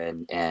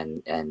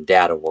and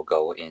data will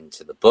go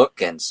into the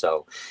book. And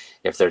so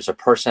if there's a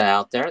person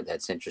out there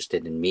that's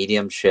interested in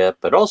mediumship,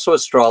 but also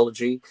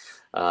astrology,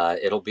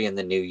 it'll be in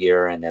the new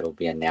year, and it'll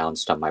be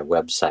announced on my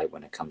website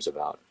when it comes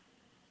about.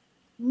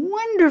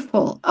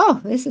 Wonderful.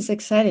 Oh, this is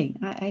exciting.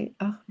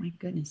 Oh my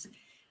goodness.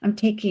 I'm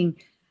taking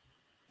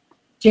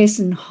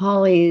Jason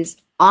Hawley's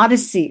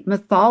Odyssey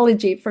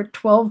mythology for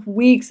 12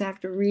 weeks. I have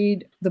to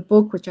read the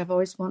book, which I've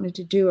always wanted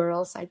to do, or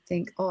else I'd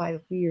think, oh,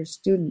 I'll be your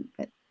student.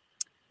 But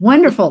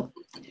wonderful.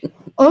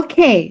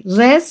 Okay,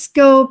 let's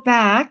go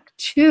back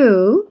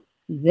to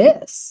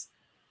this.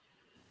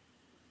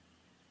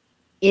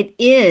 It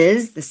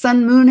is the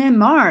Sun, Moon, and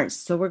Mars.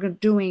 So we're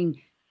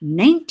doing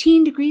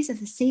 19 degrees of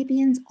the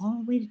Sabians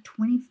all the way to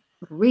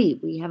 23.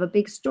 We have a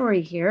big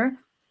story here.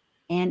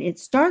 And it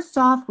starts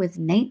off with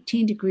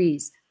 19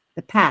 degrees.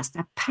 The past.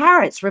 A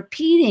parrot's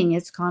repeating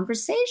its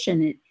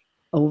conversation. It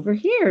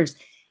overhears.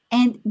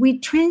 And we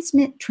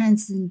transmit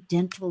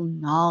transcendental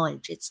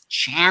knowledge. It's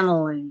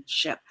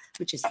channelingship,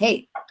 which is,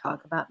 hey,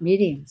 talk about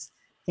mediums.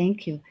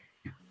 Thank you.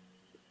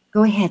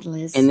 Go ahead,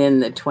 Liz. And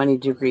then the 20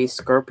 degrees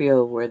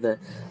Scorpio, where the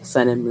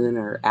sun and moon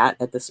are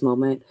at this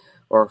moment,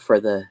 or for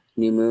the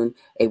new moon,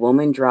 a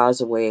woman draws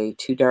away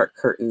two dark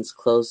curtains,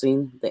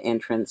 closing the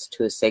entrance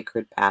to a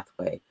sacred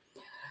pathway.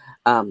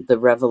 The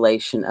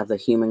revelation of the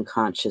human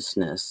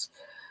consciousness,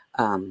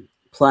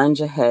 plunge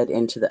ahead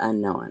into the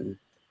unknown.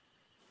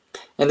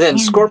 And then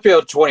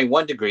Scorpio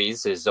 21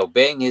 degrees is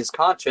obeying his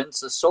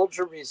conscience. A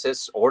soldier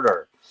resists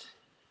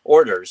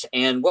orders.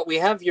 And what we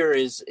have here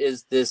is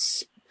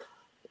this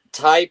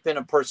type in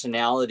a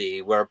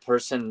personality where a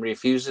person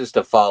refuses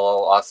to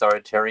follow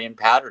authoritarian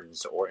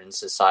patterns or in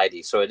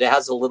society. So it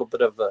has a little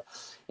bit of a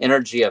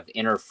energy of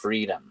inner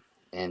freedom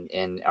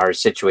in our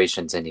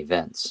situations and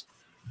events.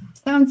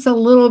 Sounds a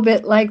little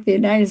bit like the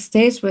United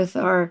States with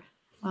our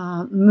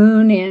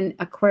moon in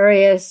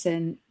Aquarius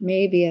and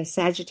maybe a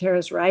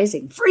Sagittarius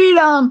rising.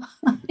 Freedom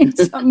in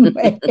some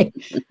way,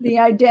 the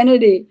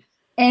identity.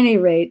 any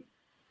rate,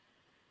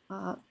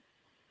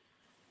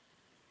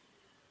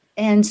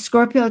 and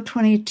Scorpio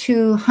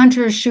 22,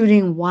 hunters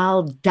shooting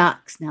wild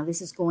ducks. Now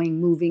this is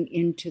moving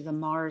into the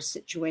Mars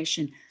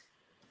situation.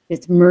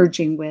 It's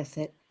merging with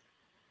it.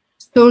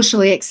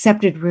 Socially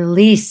accepted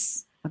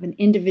release of an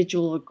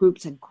individual or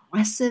group's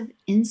aggressive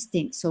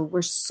instincts. So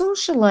we're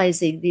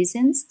socializing these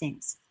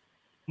instincts.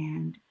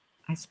 And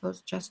I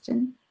suppose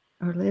Justin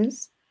or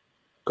Liz?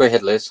 Go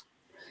ahead, Liz.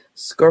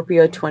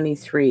 Scorpio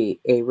 23,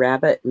 a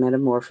rabbit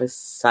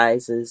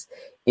metamorphosizes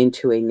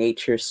into a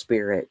nature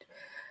spirit.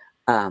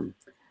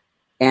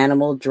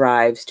 Animal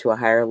drives to a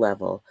higher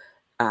level.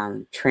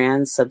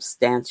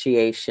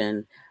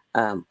 Transubstantiation.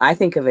 I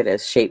think of it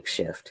as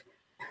shapeshift.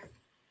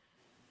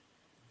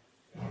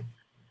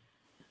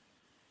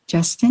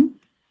 Justin,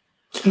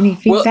 any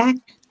feedback?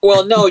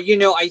 Well, no,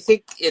 I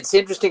think it's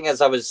interesting as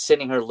I was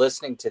sitting here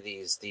listening to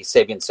these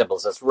Sabian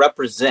symbols. This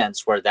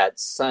represents where that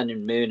sun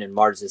and moon and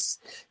Mars is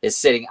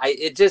sitting.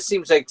 It just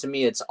seems like to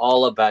me it's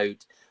all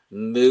about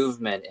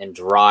movement and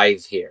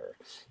drive here,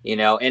 and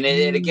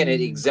again,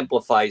 it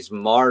exemplifies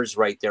Mars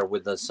right there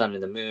with the sun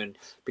and the moon,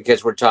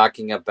 because we're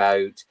talking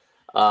about,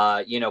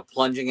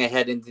 plunging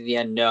ahead into the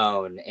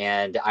unknown,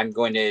 and I'm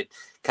going to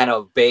kind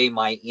of obey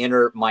my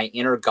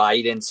inner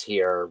guidance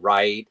here,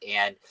 right?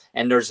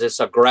 And there's this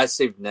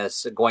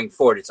aggressiveness going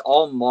forward. It's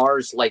all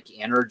Mars-like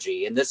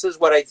energy, and this is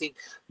what I think,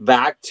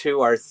 back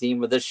to our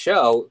theme of the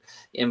show,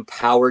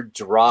 empowered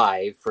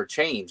drive for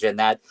change, and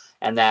that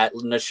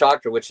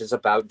nakshatra, which is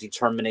about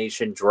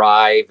determination,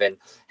 drive, and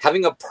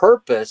having a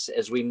purpose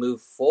as we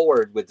move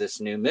forward with this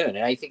new moon.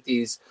 And I think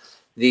these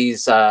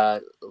Sabian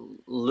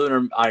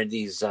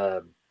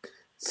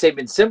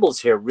symbols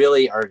here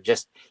really are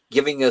just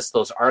giving us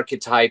those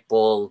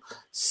archetypal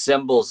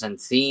symbols and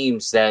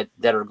themes that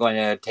are going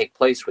to take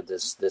place with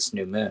this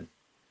new moon.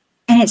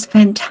 And it's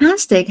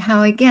fantastic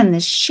how, again, the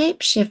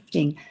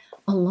shape-shifting,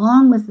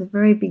 along with the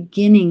very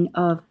beginning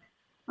of,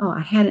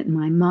 I had it in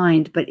my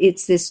mind, but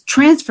it's this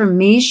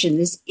transformation,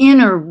 this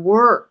inner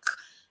work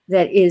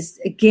that is,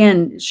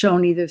 again,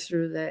 shown either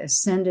through the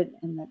ascendant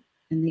and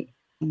the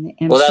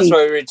MC. Well, that's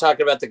why we were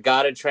talking about the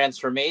god of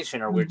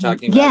transformation, or we're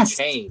talking about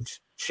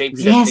change.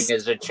 Shape-shifting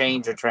is a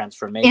change or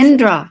transformation.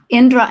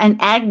 Indra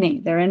and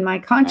Agni, they're in my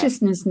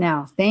consciousness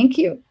now. Thank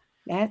you.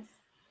 That's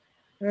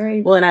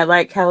very well. And I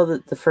like how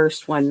the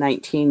first one,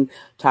 19,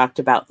 talked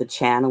about the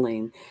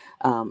channeling.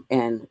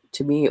 And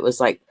to me, it was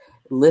like,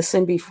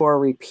 listen before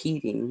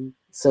repeating.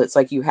 So it's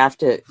like you have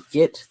to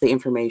get the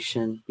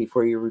information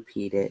before you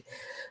repeat it.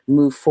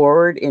 Move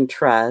forward in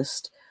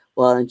trust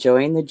while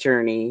enjoying the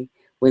journey.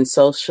 When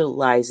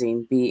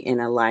socializing, be in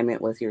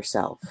alignment with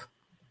yourself.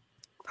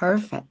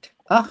 Perfect.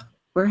 Oh,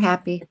 we're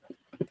happy.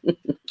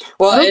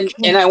 Well, okay.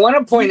 and I want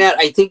to point out,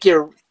 I think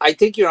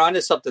you're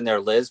onto something there,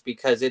 Liz,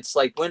 because it's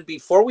like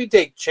before we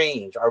take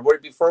change, or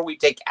before we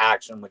take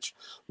action, which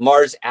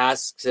Mars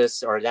asks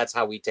us, or that's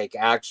how we take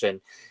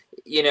action.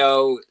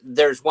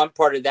 There's one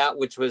part of that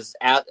which was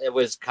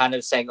kind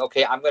of saying,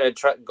 okay, I'm going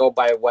to go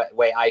by what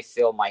way I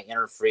feel my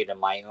inner freedom,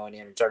 my own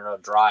internal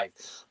drive.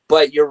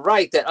 But you're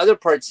right, that other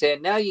part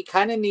saying, now you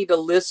kind of need to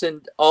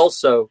listen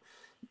also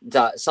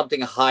to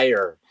something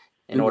higher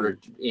in order,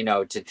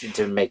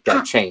 to make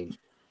that change.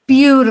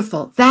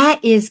 Beautiful.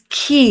 That is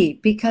key,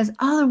 because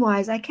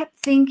otherwise I kept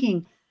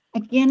thinking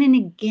again and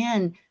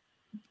again,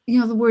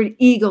 the word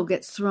ego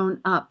gets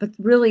thrown up, but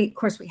really, of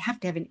course, we have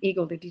to have an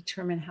ego to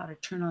determine how to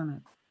turn on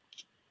a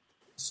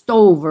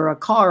stove or a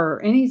car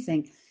or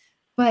anything.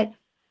 But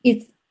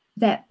it's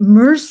that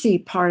mercy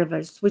part of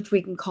us, which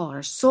we can call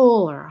our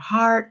soul, our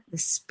heart, the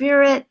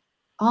spirit,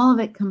 all of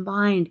it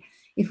combined.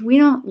 If we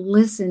don't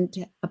listen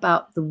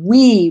about the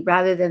we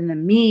rather than the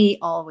me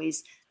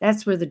always,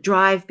 that's where the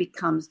drive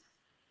becomes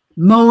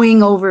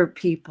mowing over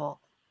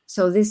people.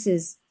 So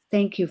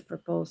thank you for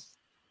both.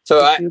 So,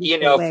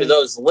 for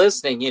those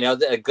listening,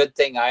 a good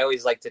thing I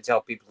always like to tell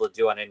people to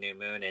do on a new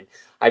moon, and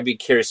I'd be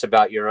curious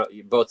about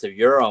both of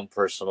your own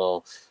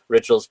personal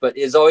rituals, but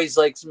is always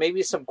like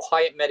maybe some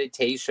quiet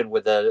meditation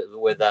with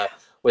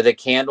a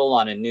candle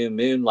on a new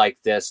moon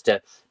like this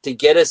to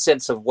get a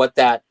sense of what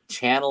that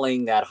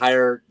channeling, that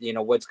higher,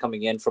 what's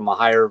coming in from a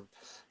higher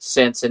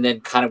sense, and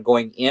then kind of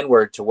going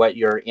inward to what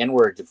your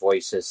inward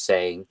voice is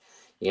saying.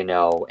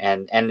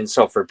 And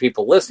so for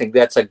people listening,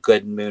 that's a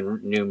good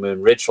new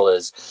moon ritual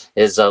is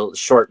a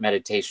short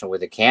meditation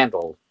with a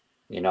candle.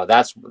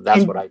 That's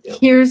what I do.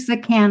 Here's the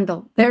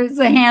candle. There's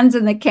the hands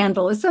in the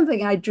candle. It's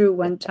something I drew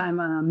one time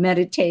on a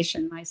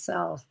meditation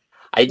myself.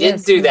 I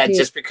didn't do that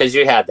just because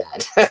you had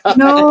that.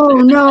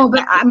 No,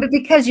 but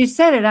because you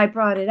said it, I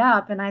brought it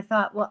up, and I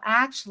thought, well,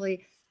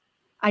 actually,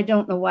 I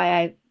don't know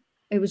why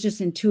it was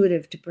just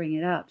intuitive to bring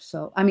it up.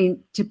 So,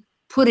 to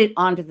put it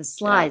onto the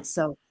slide. Yeah.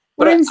 So.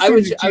 But I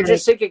was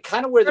just thinking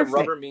kind of where the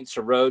rubber meets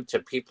the road to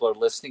people are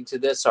listening to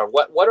this are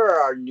what are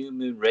our new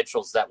moon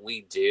rituals that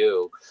we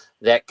do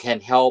that can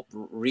help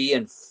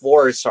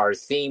reinforce our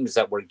themes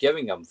that we're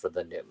giving them for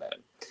the new moon.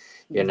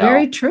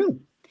 Very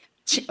true.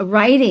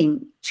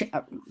 Writing,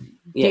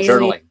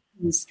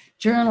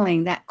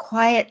 journaling, that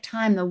quiet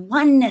time, the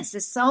oneness,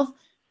 the self,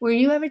 where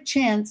you have a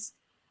chance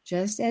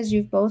just as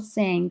you've both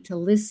saying, to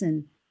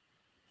listen.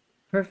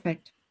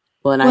 Perfect.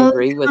 Well, and I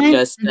agree with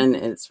Justin.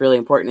 It's really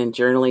important. And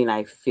journaling,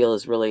 I feel,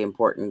 is really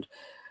important.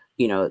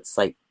 You know, it's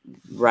like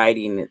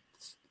writing. It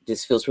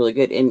just feels really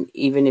good. And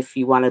even if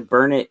you want to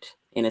burn it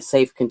in a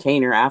safe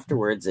container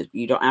afterwards,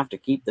 you don't have to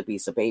keep the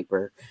piece of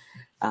paper.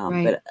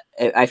 Right.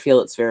 But I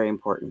feel it's very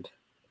important.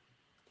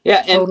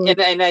 Yeah, Totally.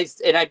 and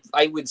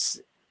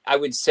I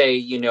would say,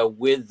 you know,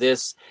 with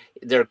this,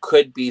 there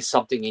could be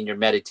something in your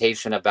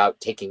meditation about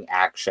taking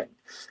action,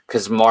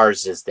 because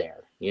Mars is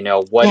there. You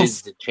know, what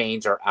is the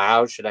change, or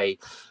how should I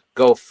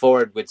go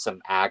forward with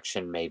some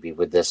action maybe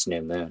with this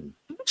new moon?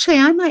 Actually,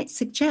 I might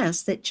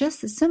suggest that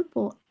just the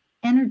simple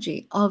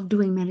energy of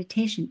doing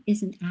meditation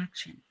is an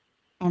action.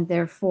 And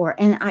therefore,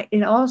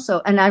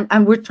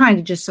 we're trying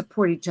to just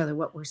support each other,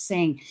 what we're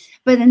saying.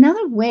 But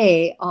another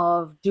way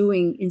of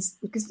doing,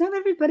 because not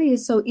everybody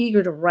is so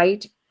eager to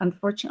write.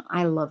 Unfortunately,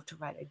 I love to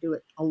write. I do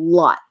it a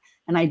lot.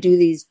 And I do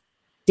these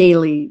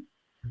daily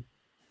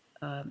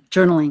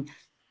journaling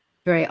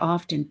very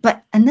often.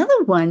 But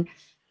another one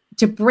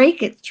to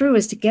break it through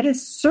is to get a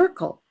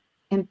circle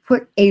and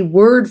put a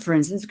word, for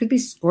instance. It could be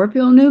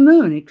Scorpio new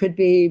moon. It could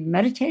be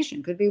meditation.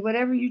 It could be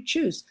whatever you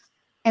choose.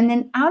 And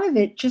then out of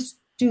it, just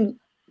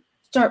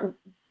start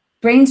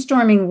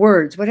brainstorming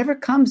words, whatever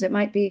comes. It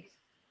might be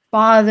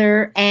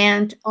father,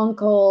 aunt,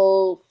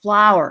 uncle,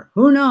 flower.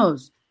 Who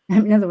knows?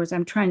 In other words,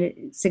 I'm trying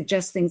to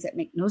suggest things that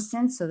make no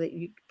sense so that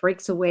it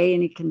breaks away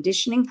any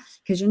conditioning,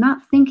 because you're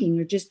not thinking,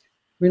 you're just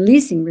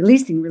releasing. And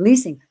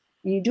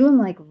you do them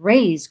like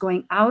rays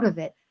going out of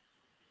it.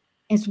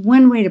 It's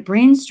one way to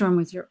brainstorm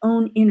with your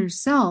own inner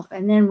self.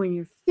 And then when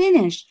you're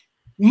finished,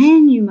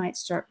 then you might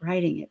start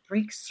writing. It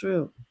breaks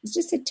through. It's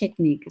just a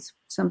technique. It's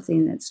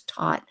something that's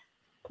taught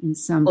in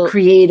some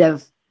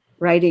creative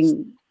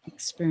writing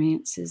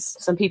experiences.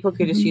 Some people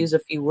could just use a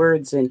few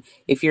words. And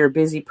if you're a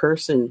busy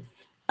person,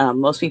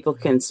 most people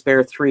can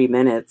spare 3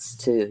 minutes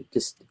to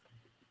just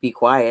be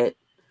quiet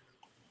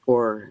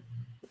or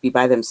be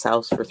by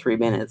themselves for 3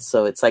 minutes.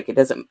 So it's like,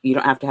 you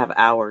don't have to have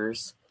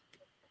hours.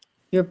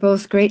 You're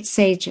both great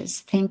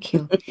sages. Thank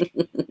you.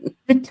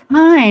 The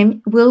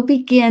time will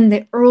begin,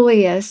 the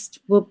earliest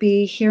will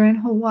be here in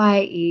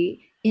Hawaii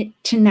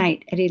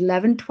tonight at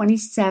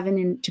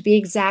 11:27. And to be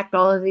exact,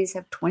 all of these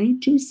have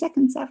 22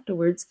 seconds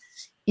afterwards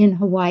in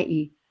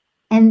Hawaii.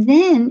 And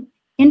then,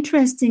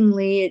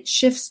 interestingly, it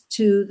shifts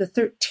to the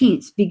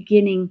 13th,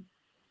 beginning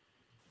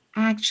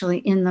actually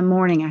in the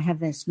morning. I have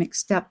this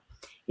mixed up.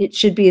 It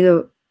should be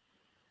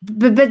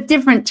but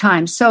different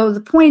times. So the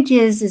point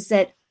is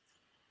that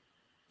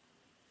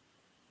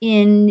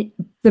in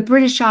the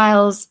British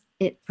Isles,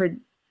 for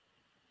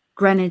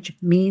Greenwich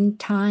Mean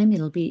Time,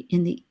 it'll be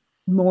in the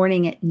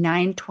morning at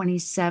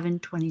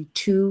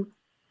 9:27:22,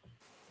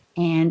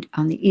 and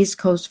on the East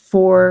Coast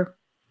 4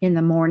 in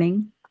the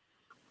morning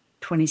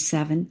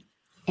 27,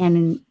 and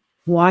in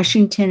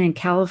Washington and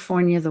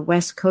California, the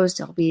West Coast,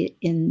 it'll be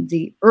in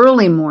the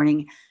early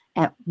morning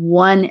at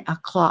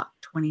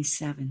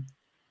 1:27.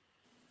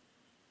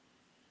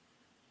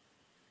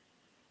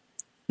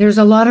 There's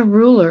a lot of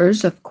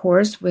rulers, of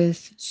course,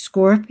 with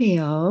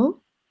Scorpio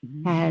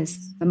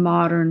as the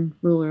modern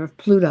ruler of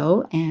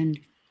Pluto, and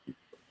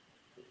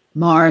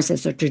Mars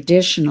as a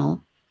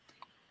traditional.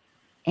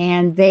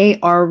 And they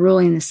are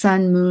ruling the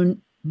Sun,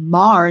 Moon,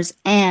 Mars,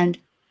 and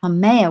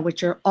Haumea,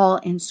 which are all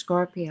in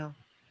Scorpio.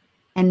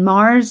 And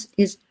Mars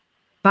is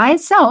by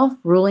itself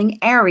ruling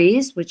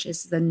Aries, which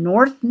is the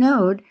North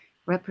Node,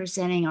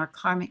 representing our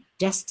karmic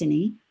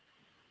destiny,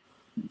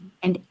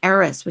 and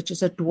Eris, which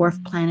is a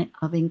dwarf planet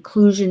of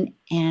inclusion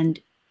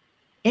and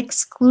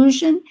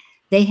exclusion.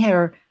 They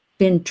have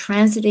been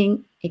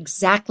transiting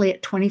exactly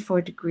at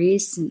 24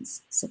 degrees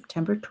since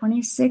September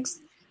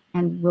 26th,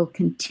 and will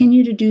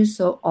continue to do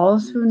so all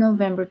through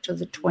November to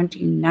the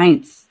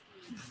 29th.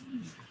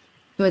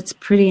 So it's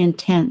pretty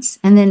intense.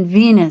 And then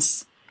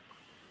Venus,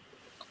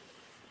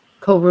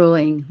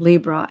 co-ruling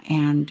Libra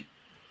and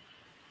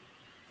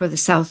for the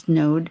South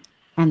Node,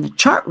 and the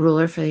chart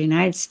ruler for the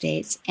United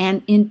States,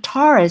 and in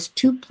Taurus,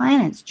 2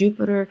 planets,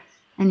 Jupiter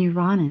and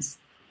Uranus.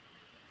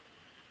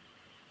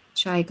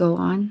 Shall I go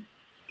on?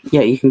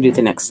 Yeah, you can do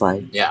the next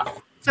slide. Yeah.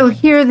 So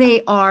here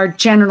they are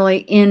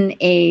generally in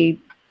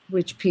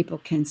which people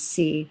can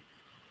see.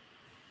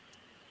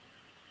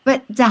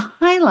 But the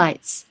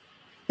highlights,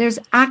 there's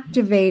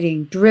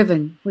activating,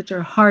 driven, which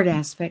are hard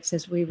aspects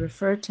as we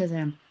refer to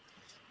them,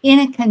 in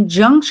a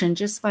conjunction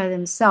just by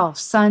themselves,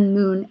 Sun,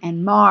 Moon,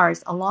 and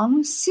Mars, along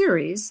with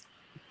Ceres,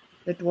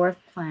 the dwarf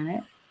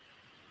planet,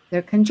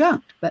 they're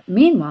conjunct. But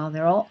meanwhile,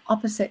 they're all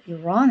opposite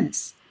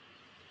Uranus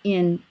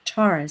in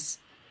Taurus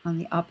on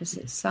the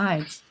opposite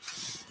sides.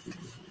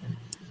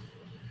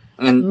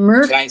 And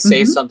can I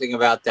say something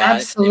about that?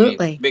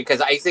 Absolutely. I mean,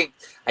 because I think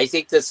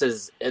this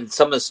is, and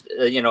some as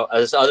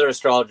other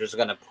astrologers are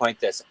going to point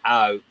this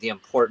out, the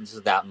importance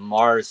of that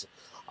Mars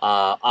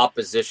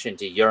opposition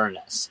to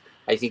Uranus.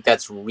 I think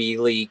that's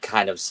really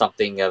kind of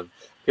something of,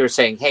 you're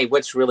saying, hey,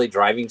 what's really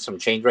driving some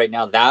change right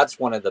now? That's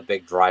one of the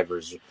big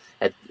drivers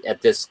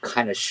at this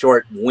kind of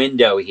short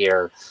window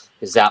here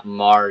is that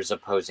Mars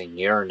opposing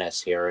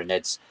Uranus here. And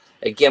it's,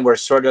 again, we're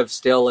sort of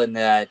still in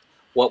that,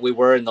 what we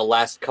were in the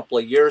last couple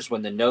of years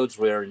when the nodes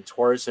were in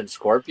Taurus and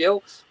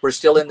Scorpio. We're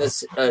still in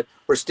this,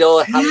 we're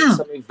still having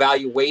some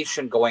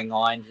evaluation going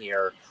on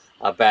here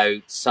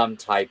about some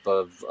type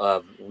of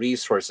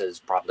resources,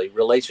 probably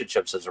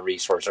relationships as a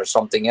resource or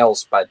something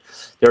else. But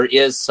there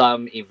is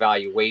some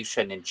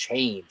evaluation and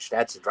change.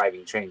 That's a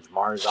driving change.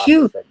 Mars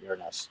opposite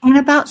Uranus. And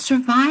about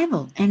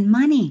survival and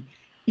money.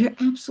 You're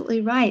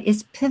absolutely right.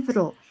 It's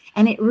pivotal.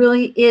 And it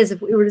really is,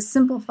 if we were to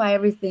simplify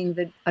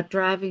everything, a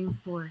driving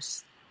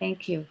force.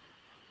 Thank you.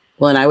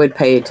 Well, and I would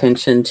pay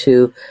attention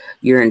to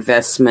your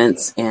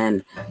investments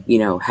and,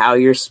 how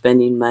you're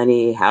spending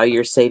money, how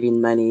you're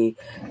saving money.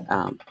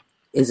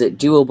 Is it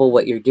doable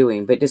what you're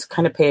doing? But just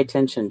kind of pay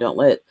attention. Don't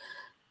let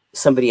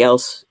somebody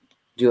else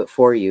do it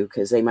for you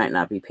because they might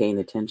not be paying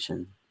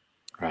attention.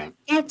 Right.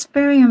 That's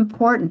very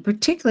important,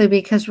 particularly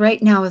because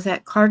right now with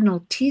that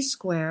cardinal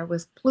T-square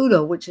with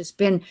Pluto, which has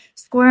been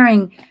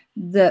squaring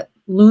the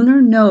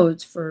lunar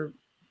nodes for,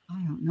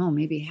 I don't know,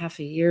 maybe half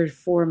a year,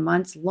 4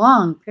 months,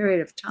 long period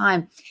of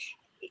time,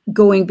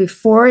 going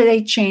before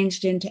they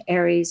changed into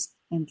Aries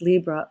and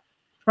Libra,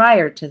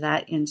 prior to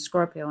that in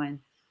Scorpio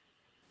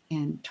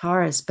and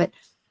Taurus. But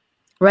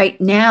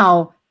right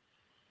now,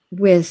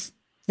 with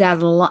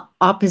that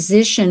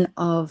opposition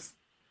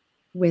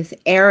with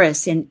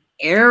Eris and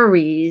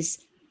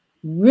Aries,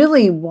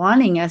 really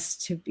wanting us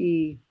to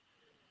be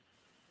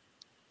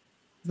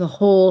the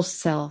whole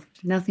self,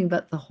 nothing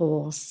but the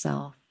whole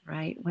self,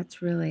 right?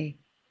 What's really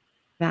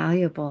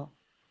valuable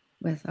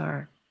with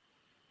our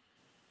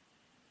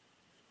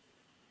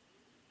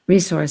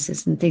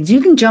resources and things.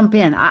 You can jump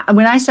in.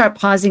 When I start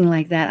pausing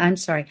like that, I'm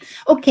sorry.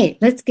 Okay,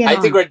 let's get on.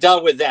 I think we're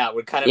done with that.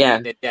 We're kind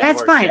of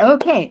that's fine.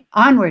 Okay,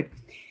 onward.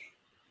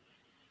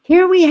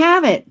 Here we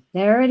have it.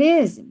 There it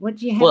is. What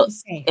do you have to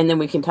say? And then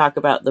we can talk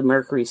about the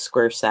Mercury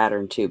square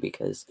Saturn too,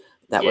 because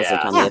that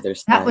wasn't on the other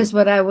side. That was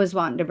what I was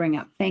wanting to bring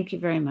up. Thank you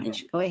very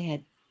much. Go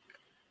ahead.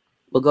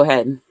 Well, go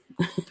ahead.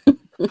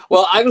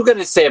 Well, I was going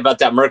to say about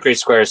that Mercury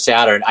square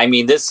Saturn. I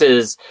mean, this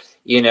is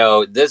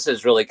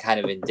really kind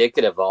of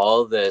indicative of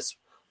all this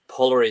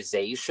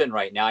polarization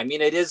right now. I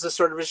mean, it is a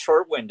sort of a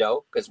short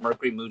window because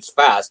Mercury moves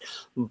fast,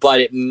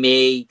 but it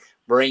may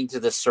bring to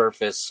the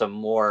surface some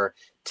more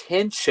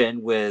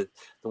tension with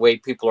the way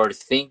people are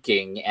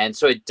thinking. And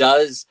so it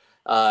does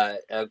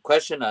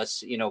question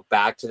us,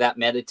 back to that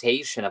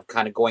meditation of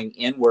kind of going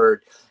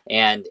inward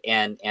and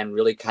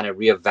really kind of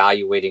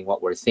reevaluating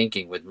what we're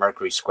thinking with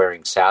Mercury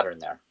squaring Saturn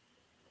there.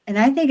 And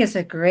I think it's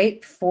a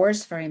great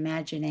force for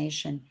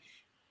imagination.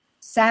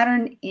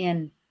 Saturn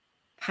in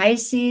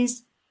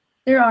Pisces,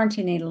 there aren't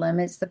any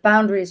limits. The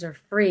boundaries are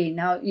free.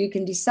 Now you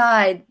can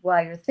decide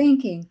while you're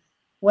thinking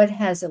what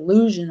has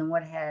illusion and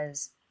what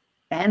has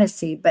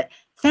fantasy, but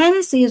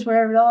fantasy is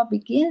where it all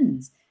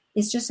begins.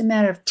 It's just a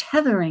matter of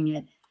tethering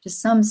it to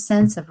some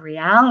sense of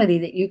reality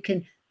that you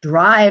can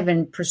drive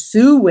and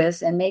pursue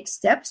with and make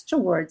steps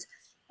towards.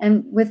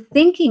 And with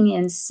thinking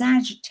in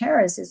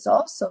Sagittarius, it's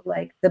also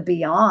like the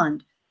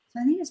beyond. So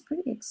I think it's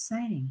pretty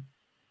exciting.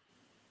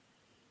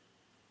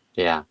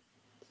 Yeah.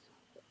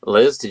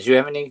 Liz, did you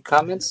have any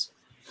comments?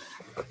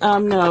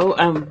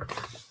 No.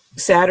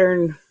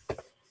 Saturn,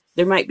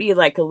 there might be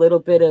like a little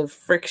bit of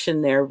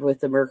friction there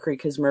with the Mercury,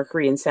 because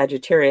Mercury in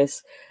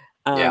Sagittarius,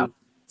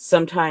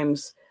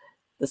 sometimes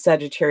the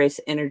Sagittarius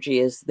energy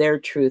is their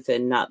truth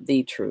and not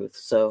the truth.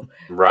 So,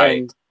 right.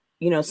 And,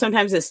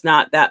 sometimes it's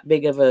not that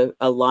big of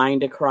a line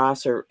to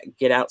cross or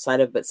get outside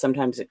of, but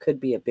sometimes it could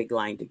be a big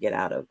line to get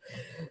out of.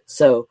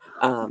 So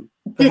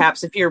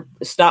perhaps if you're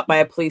stopped by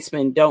a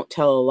policeman, don't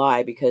tell a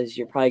lie, because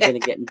you're probably going to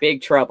get in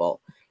big trouble.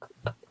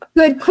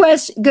 Good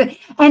question. Good.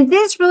 And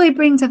this really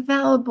brings a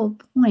valuable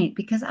point,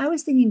 because I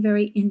was thinking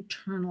very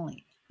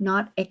internally,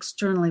 not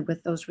externally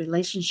with those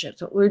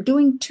relationships. What we're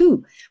doing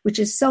too, which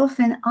is self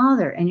and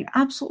other. And you're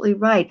absolutely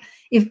right.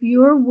 If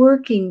you're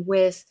working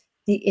with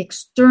the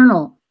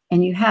external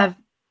and you have,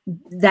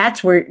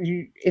 that's where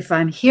if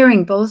I'm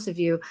hearing both of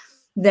you,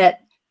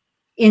 that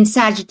in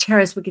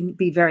Sagittarius, we can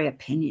be very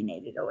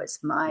opinionated. Oh, it's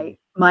my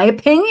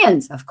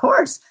opinions, of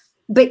course.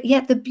 But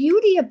yet the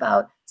beauty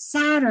about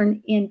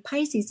Saturn in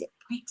Pisces, it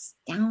breaks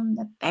down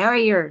the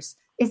barriers.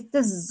 It's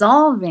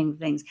dissolving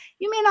things.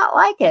 You may not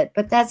like it,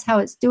 but that's how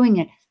it's doing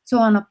it. So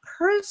on a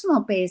personal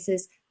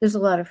basis, there's a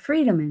lot of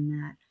freedom in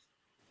that.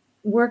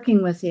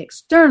 Working with the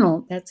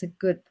external, that's a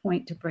good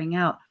point to bring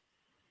out.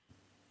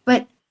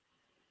 But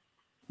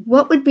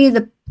what would be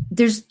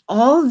there's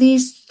all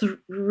these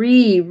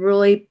three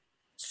really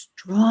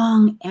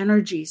strong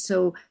energies.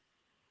 So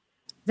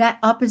that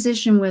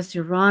opposition with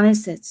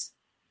Uranus, it's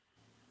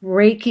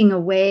breaking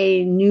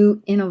away,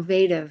 new,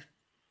 innovative,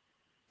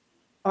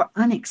 or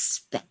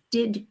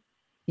unexpected.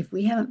 If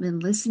we haven't been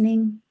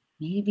listening,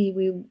 maybe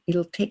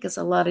it'll take us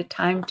a lot of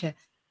time to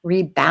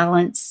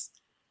rebalance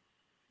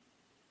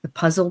the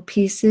puzzle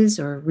pieces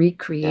or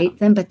recreate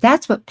them. But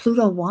that's what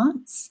Pluto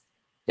wants.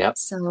 Yep.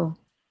 So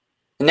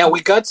now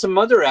we got some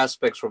other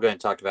aspects we're going to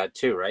talk about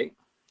too, right?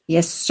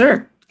 Yes,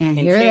 sir. And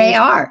here they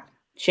are.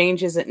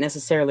 Change isn't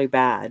necessarily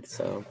bad.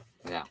 So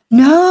Yeah.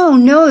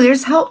 No,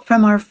 there's help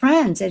from our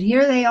friends. And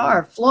here they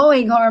are,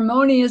 flowing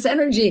harmonious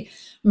energy.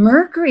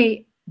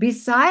 Mercury,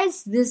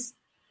 besides this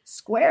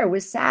square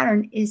with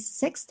Saturn, is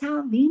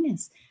sextile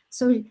Venus.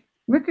 So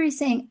Mercury is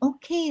saying,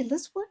 okay,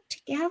 let's work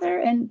together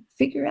and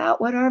figure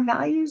out what our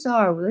values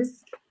are.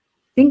 Let's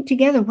think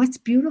together what's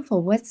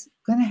beautiful, what's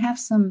going to have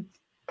some,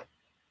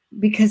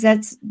 because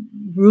that's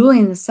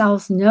ruling the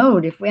South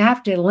Node. If we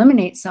have to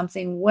eliminate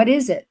something, what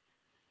is it?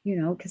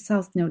 Because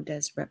South Node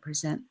does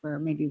represent where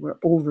maybe we're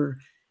over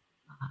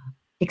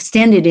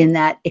extended in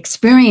that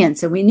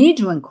experience, and we need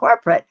to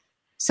incorporate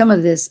some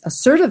of this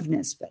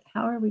assertiveness. But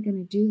how are we going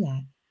to do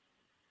that?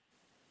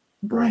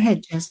 Go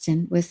ahead,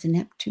 Justin, with the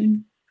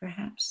Neptune,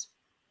 perhaps.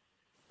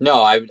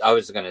 No, I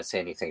was going to say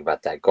anything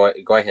about that. Go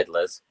ahead,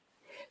 Liz.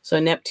 So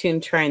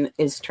Neptune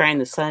is trying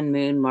the Sun,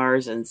 Moon,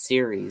 Mars, and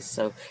Ceres.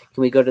 So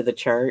can we go to the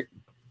chart?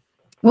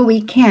 Well,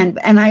 we can,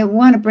 and I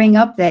want to bring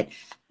up that,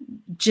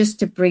 just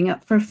to bring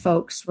up for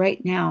folks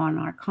right now on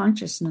our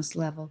consciousness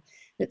level,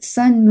 that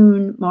Sun,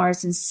 Moon,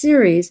 Mars, and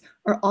Ceres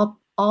are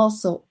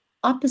also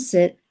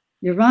opposite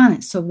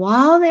Uranus. So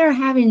while they're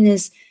having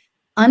this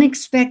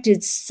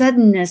unexpected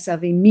suddenness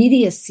of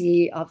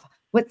immediacy of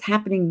what's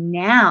happening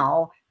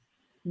now,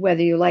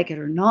 whether you like it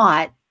or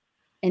not,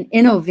 and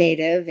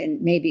innovative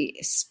and maybe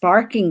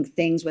sparking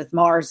things with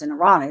Mars and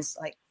Uranus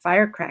like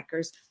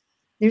firecrackers,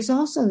 there's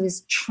also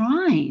this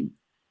trine.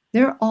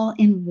 They're all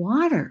in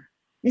water.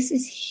 This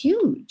is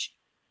huge.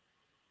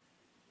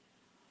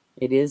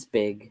 It is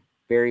big,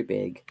 very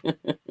big.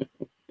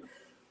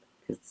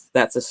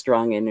 That's a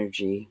strong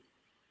energy.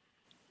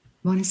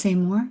 Want to say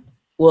more?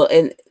 Well,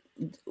 and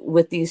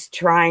with these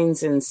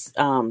trines and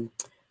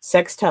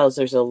sextiles,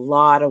 there's a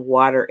lot of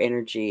water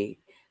energy.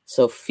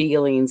 So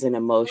feelings and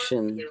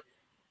emotion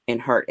and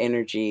heart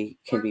energy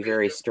can be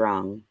very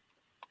strong.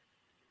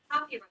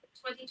 Copyright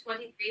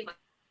 2023.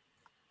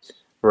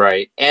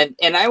 Right. And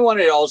I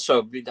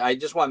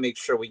just want to make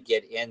sure we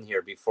get in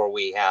here before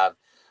we run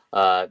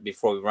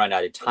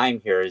out of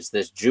time here, is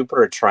this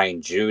Jupiter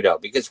trine Juno,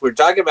 because we're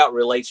talking about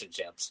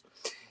relationships,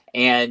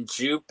 and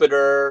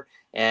Jupiter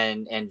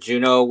and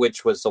Juno,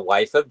 which was the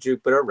wife of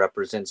Jupiter,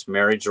 represents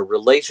marriage or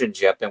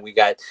relationship. And we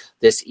got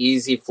this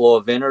easy flow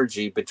of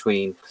energy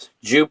between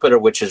Jupiter,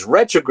 which is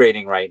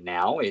retrograding right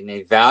now, and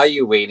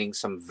evaluating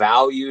some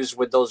values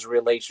with those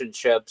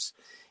relationships.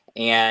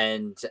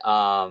 And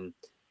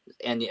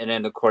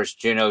then of course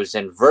Juno's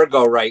in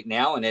Virgo right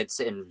now, and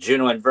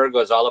Juno and Virgo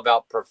is all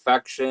about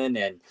perfection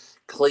and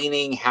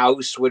cleaning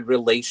house with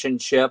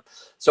relationship.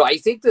 So I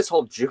think this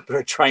whole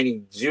Jupiter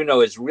trining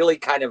Juno is really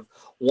kind of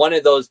one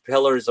of those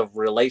pillars of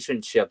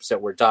relationships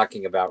that we're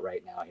talking about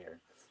right now here.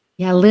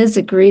 Yeah, Liz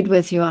agreed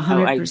with you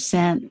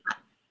 100%.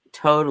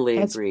 Totally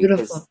That's agree.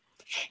 Beautiful.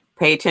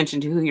 Pay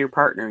attention to who you're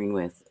partnering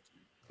with.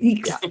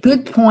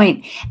 Good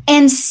point.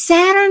 And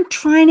Saturn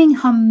trining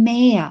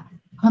Haumea.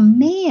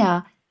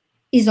 Haumea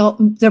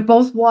they're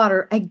both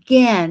water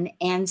again,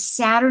 and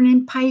Saturn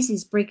in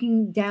Pisces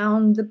breaking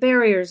down the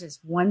barriers is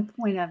one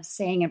point I'm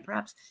saying, and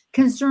perhaps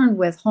concerned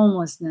with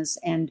homelessness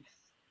and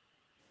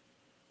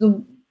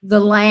the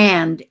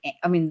land,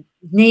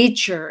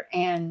 nature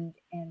and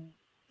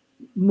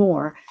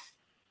more.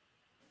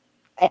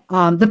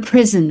 The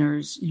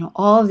prisoners,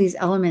 all of these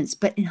elements.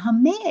 But in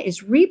Haumea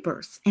is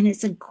rebirth, and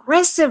it's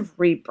aggressive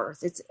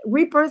rebirth. It's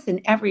rebirth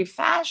in every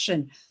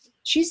fashion.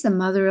 She's the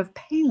mother of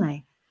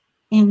Pele.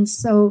 And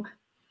so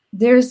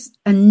there's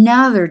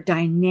another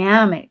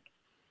dynamic,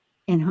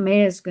 and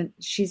Haumea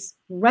she's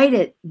right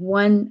at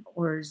 1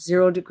 or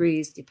 0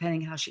 degrees,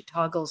 depending how she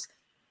toggles,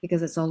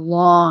 because it's a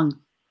long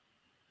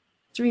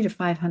 300 to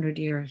 500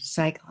 year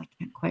cycle. I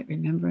can't quite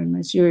remember,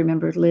 unless you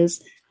remember,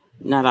 Liz.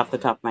 Not off the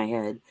top of my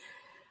head.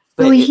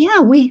 But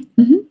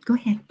go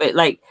ahead. But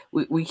like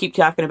we keep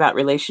talking about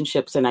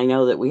relationships, and I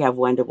know that we have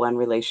one-to-one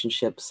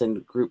relationships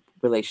and group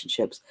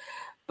relationships,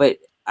 but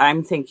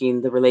I'm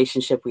thinking the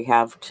relationship we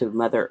have to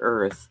Mother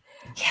Earth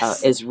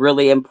is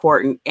really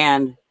important,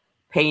 and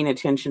paying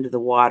attention to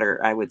the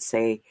water. I would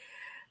say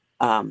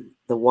the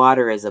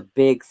water is a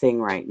big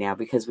thing right now,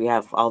 because we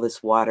have all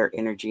this water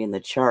energy in the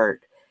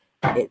chart.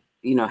 It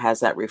has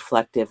that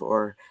reflective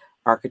or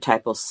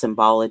archetypal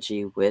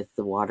symbology with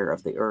the water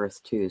of the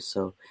earth too.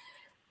 So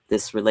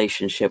this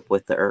relationship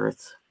with the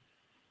earth.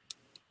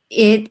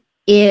 It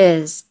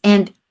is.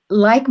 And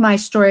like my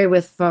story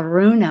with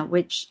Varuna,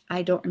 which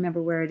I don't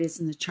remember where it is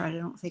in the chart. I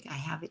don't think I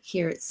have it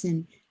here. It's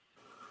in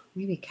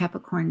maybe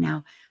Capricorn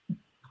now. Oh,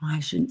 I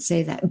shouldn't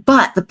say that.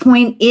 But the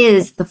point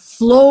is the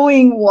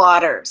flowing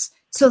waters.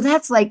 So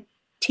that's like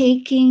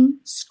taking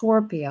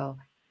Scorpio.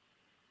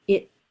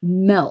 It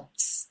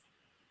melts.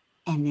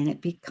 And then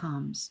it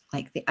becomes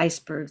like the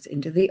icebergs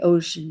into the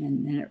ocean,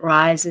 and then it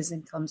rises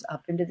and comes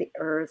up into the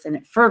earth, and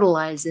it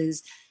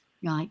fertilizes,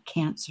 like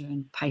Cancer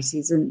and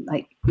Pisces. And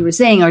like you were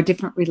saying, our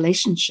different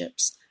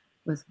relationships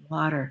with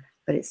water,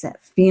 but it's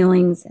that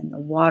feelings and the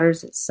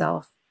waters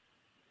itself.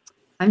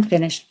 I'm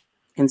finished.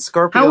 And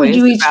Scorpio, how would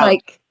you each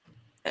like?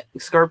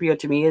 Scorpio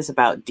to me is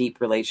about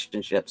deep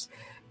relationships,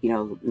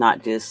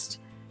 not just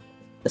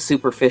a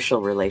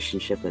superficial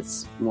relationship.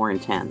 It's more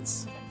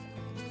intense.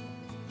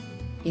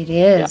 It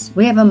is. Yeah.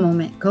 We have a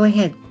moment. Go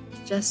ahead,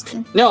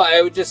 Justin. No,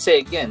 I would just say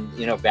again,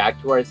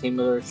 back to our theme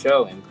of the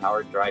show,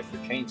 empowered drive for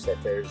change,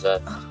 that there's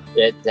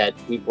that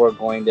people are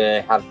going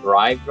to have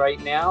drive right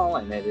now,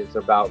 and that it's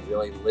about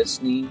really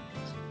listening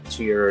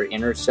to your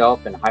inner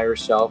self and higher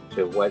self,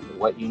 to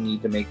what you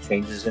need to make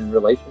changes in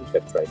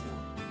relationships right now.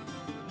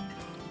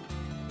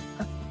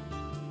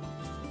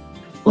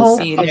 We'll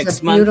see you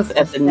next month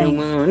at the new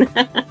moon.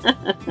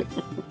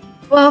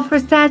 Well, for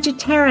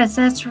Sagittarius,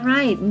 that's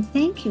right. And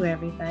thank you,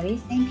 everybody.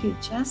 Thank you,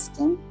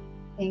 Justin.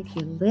 Thank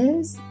you,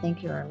 Liz.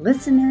 Thank you, our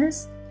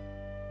listeners.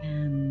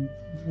 And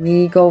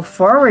we go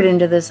forward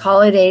into this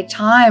holiday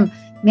time,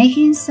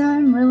 making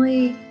some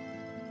really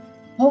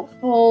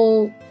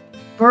hopeful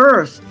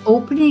birth,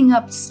 opening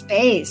up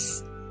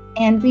space,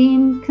 and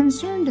being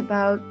concerned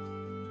about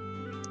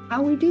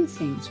how we do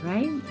things,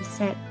 right? It's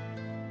that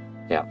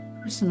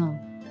personal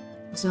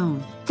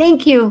zone.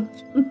 Thank you.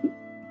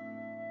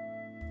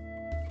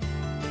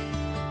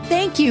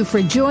 Thank you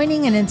for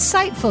joining an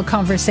insightful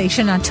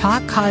conversation on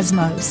Talk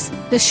Cosmos,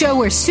 the show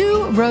where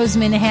Sue Rose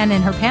Minahan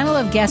and her panel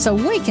of guests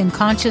awaken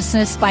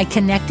consciousness by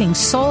connecting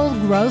soul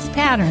growth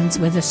patterns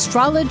with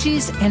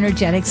astrology's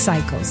energetic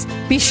cycles.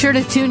 Be sure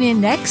to tune in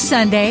next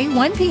Sunday,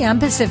 1 p.m.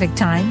 Pacific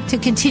Time, to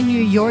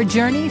continue your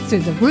journey through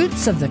the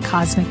roots of the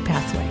cosmic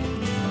pathway.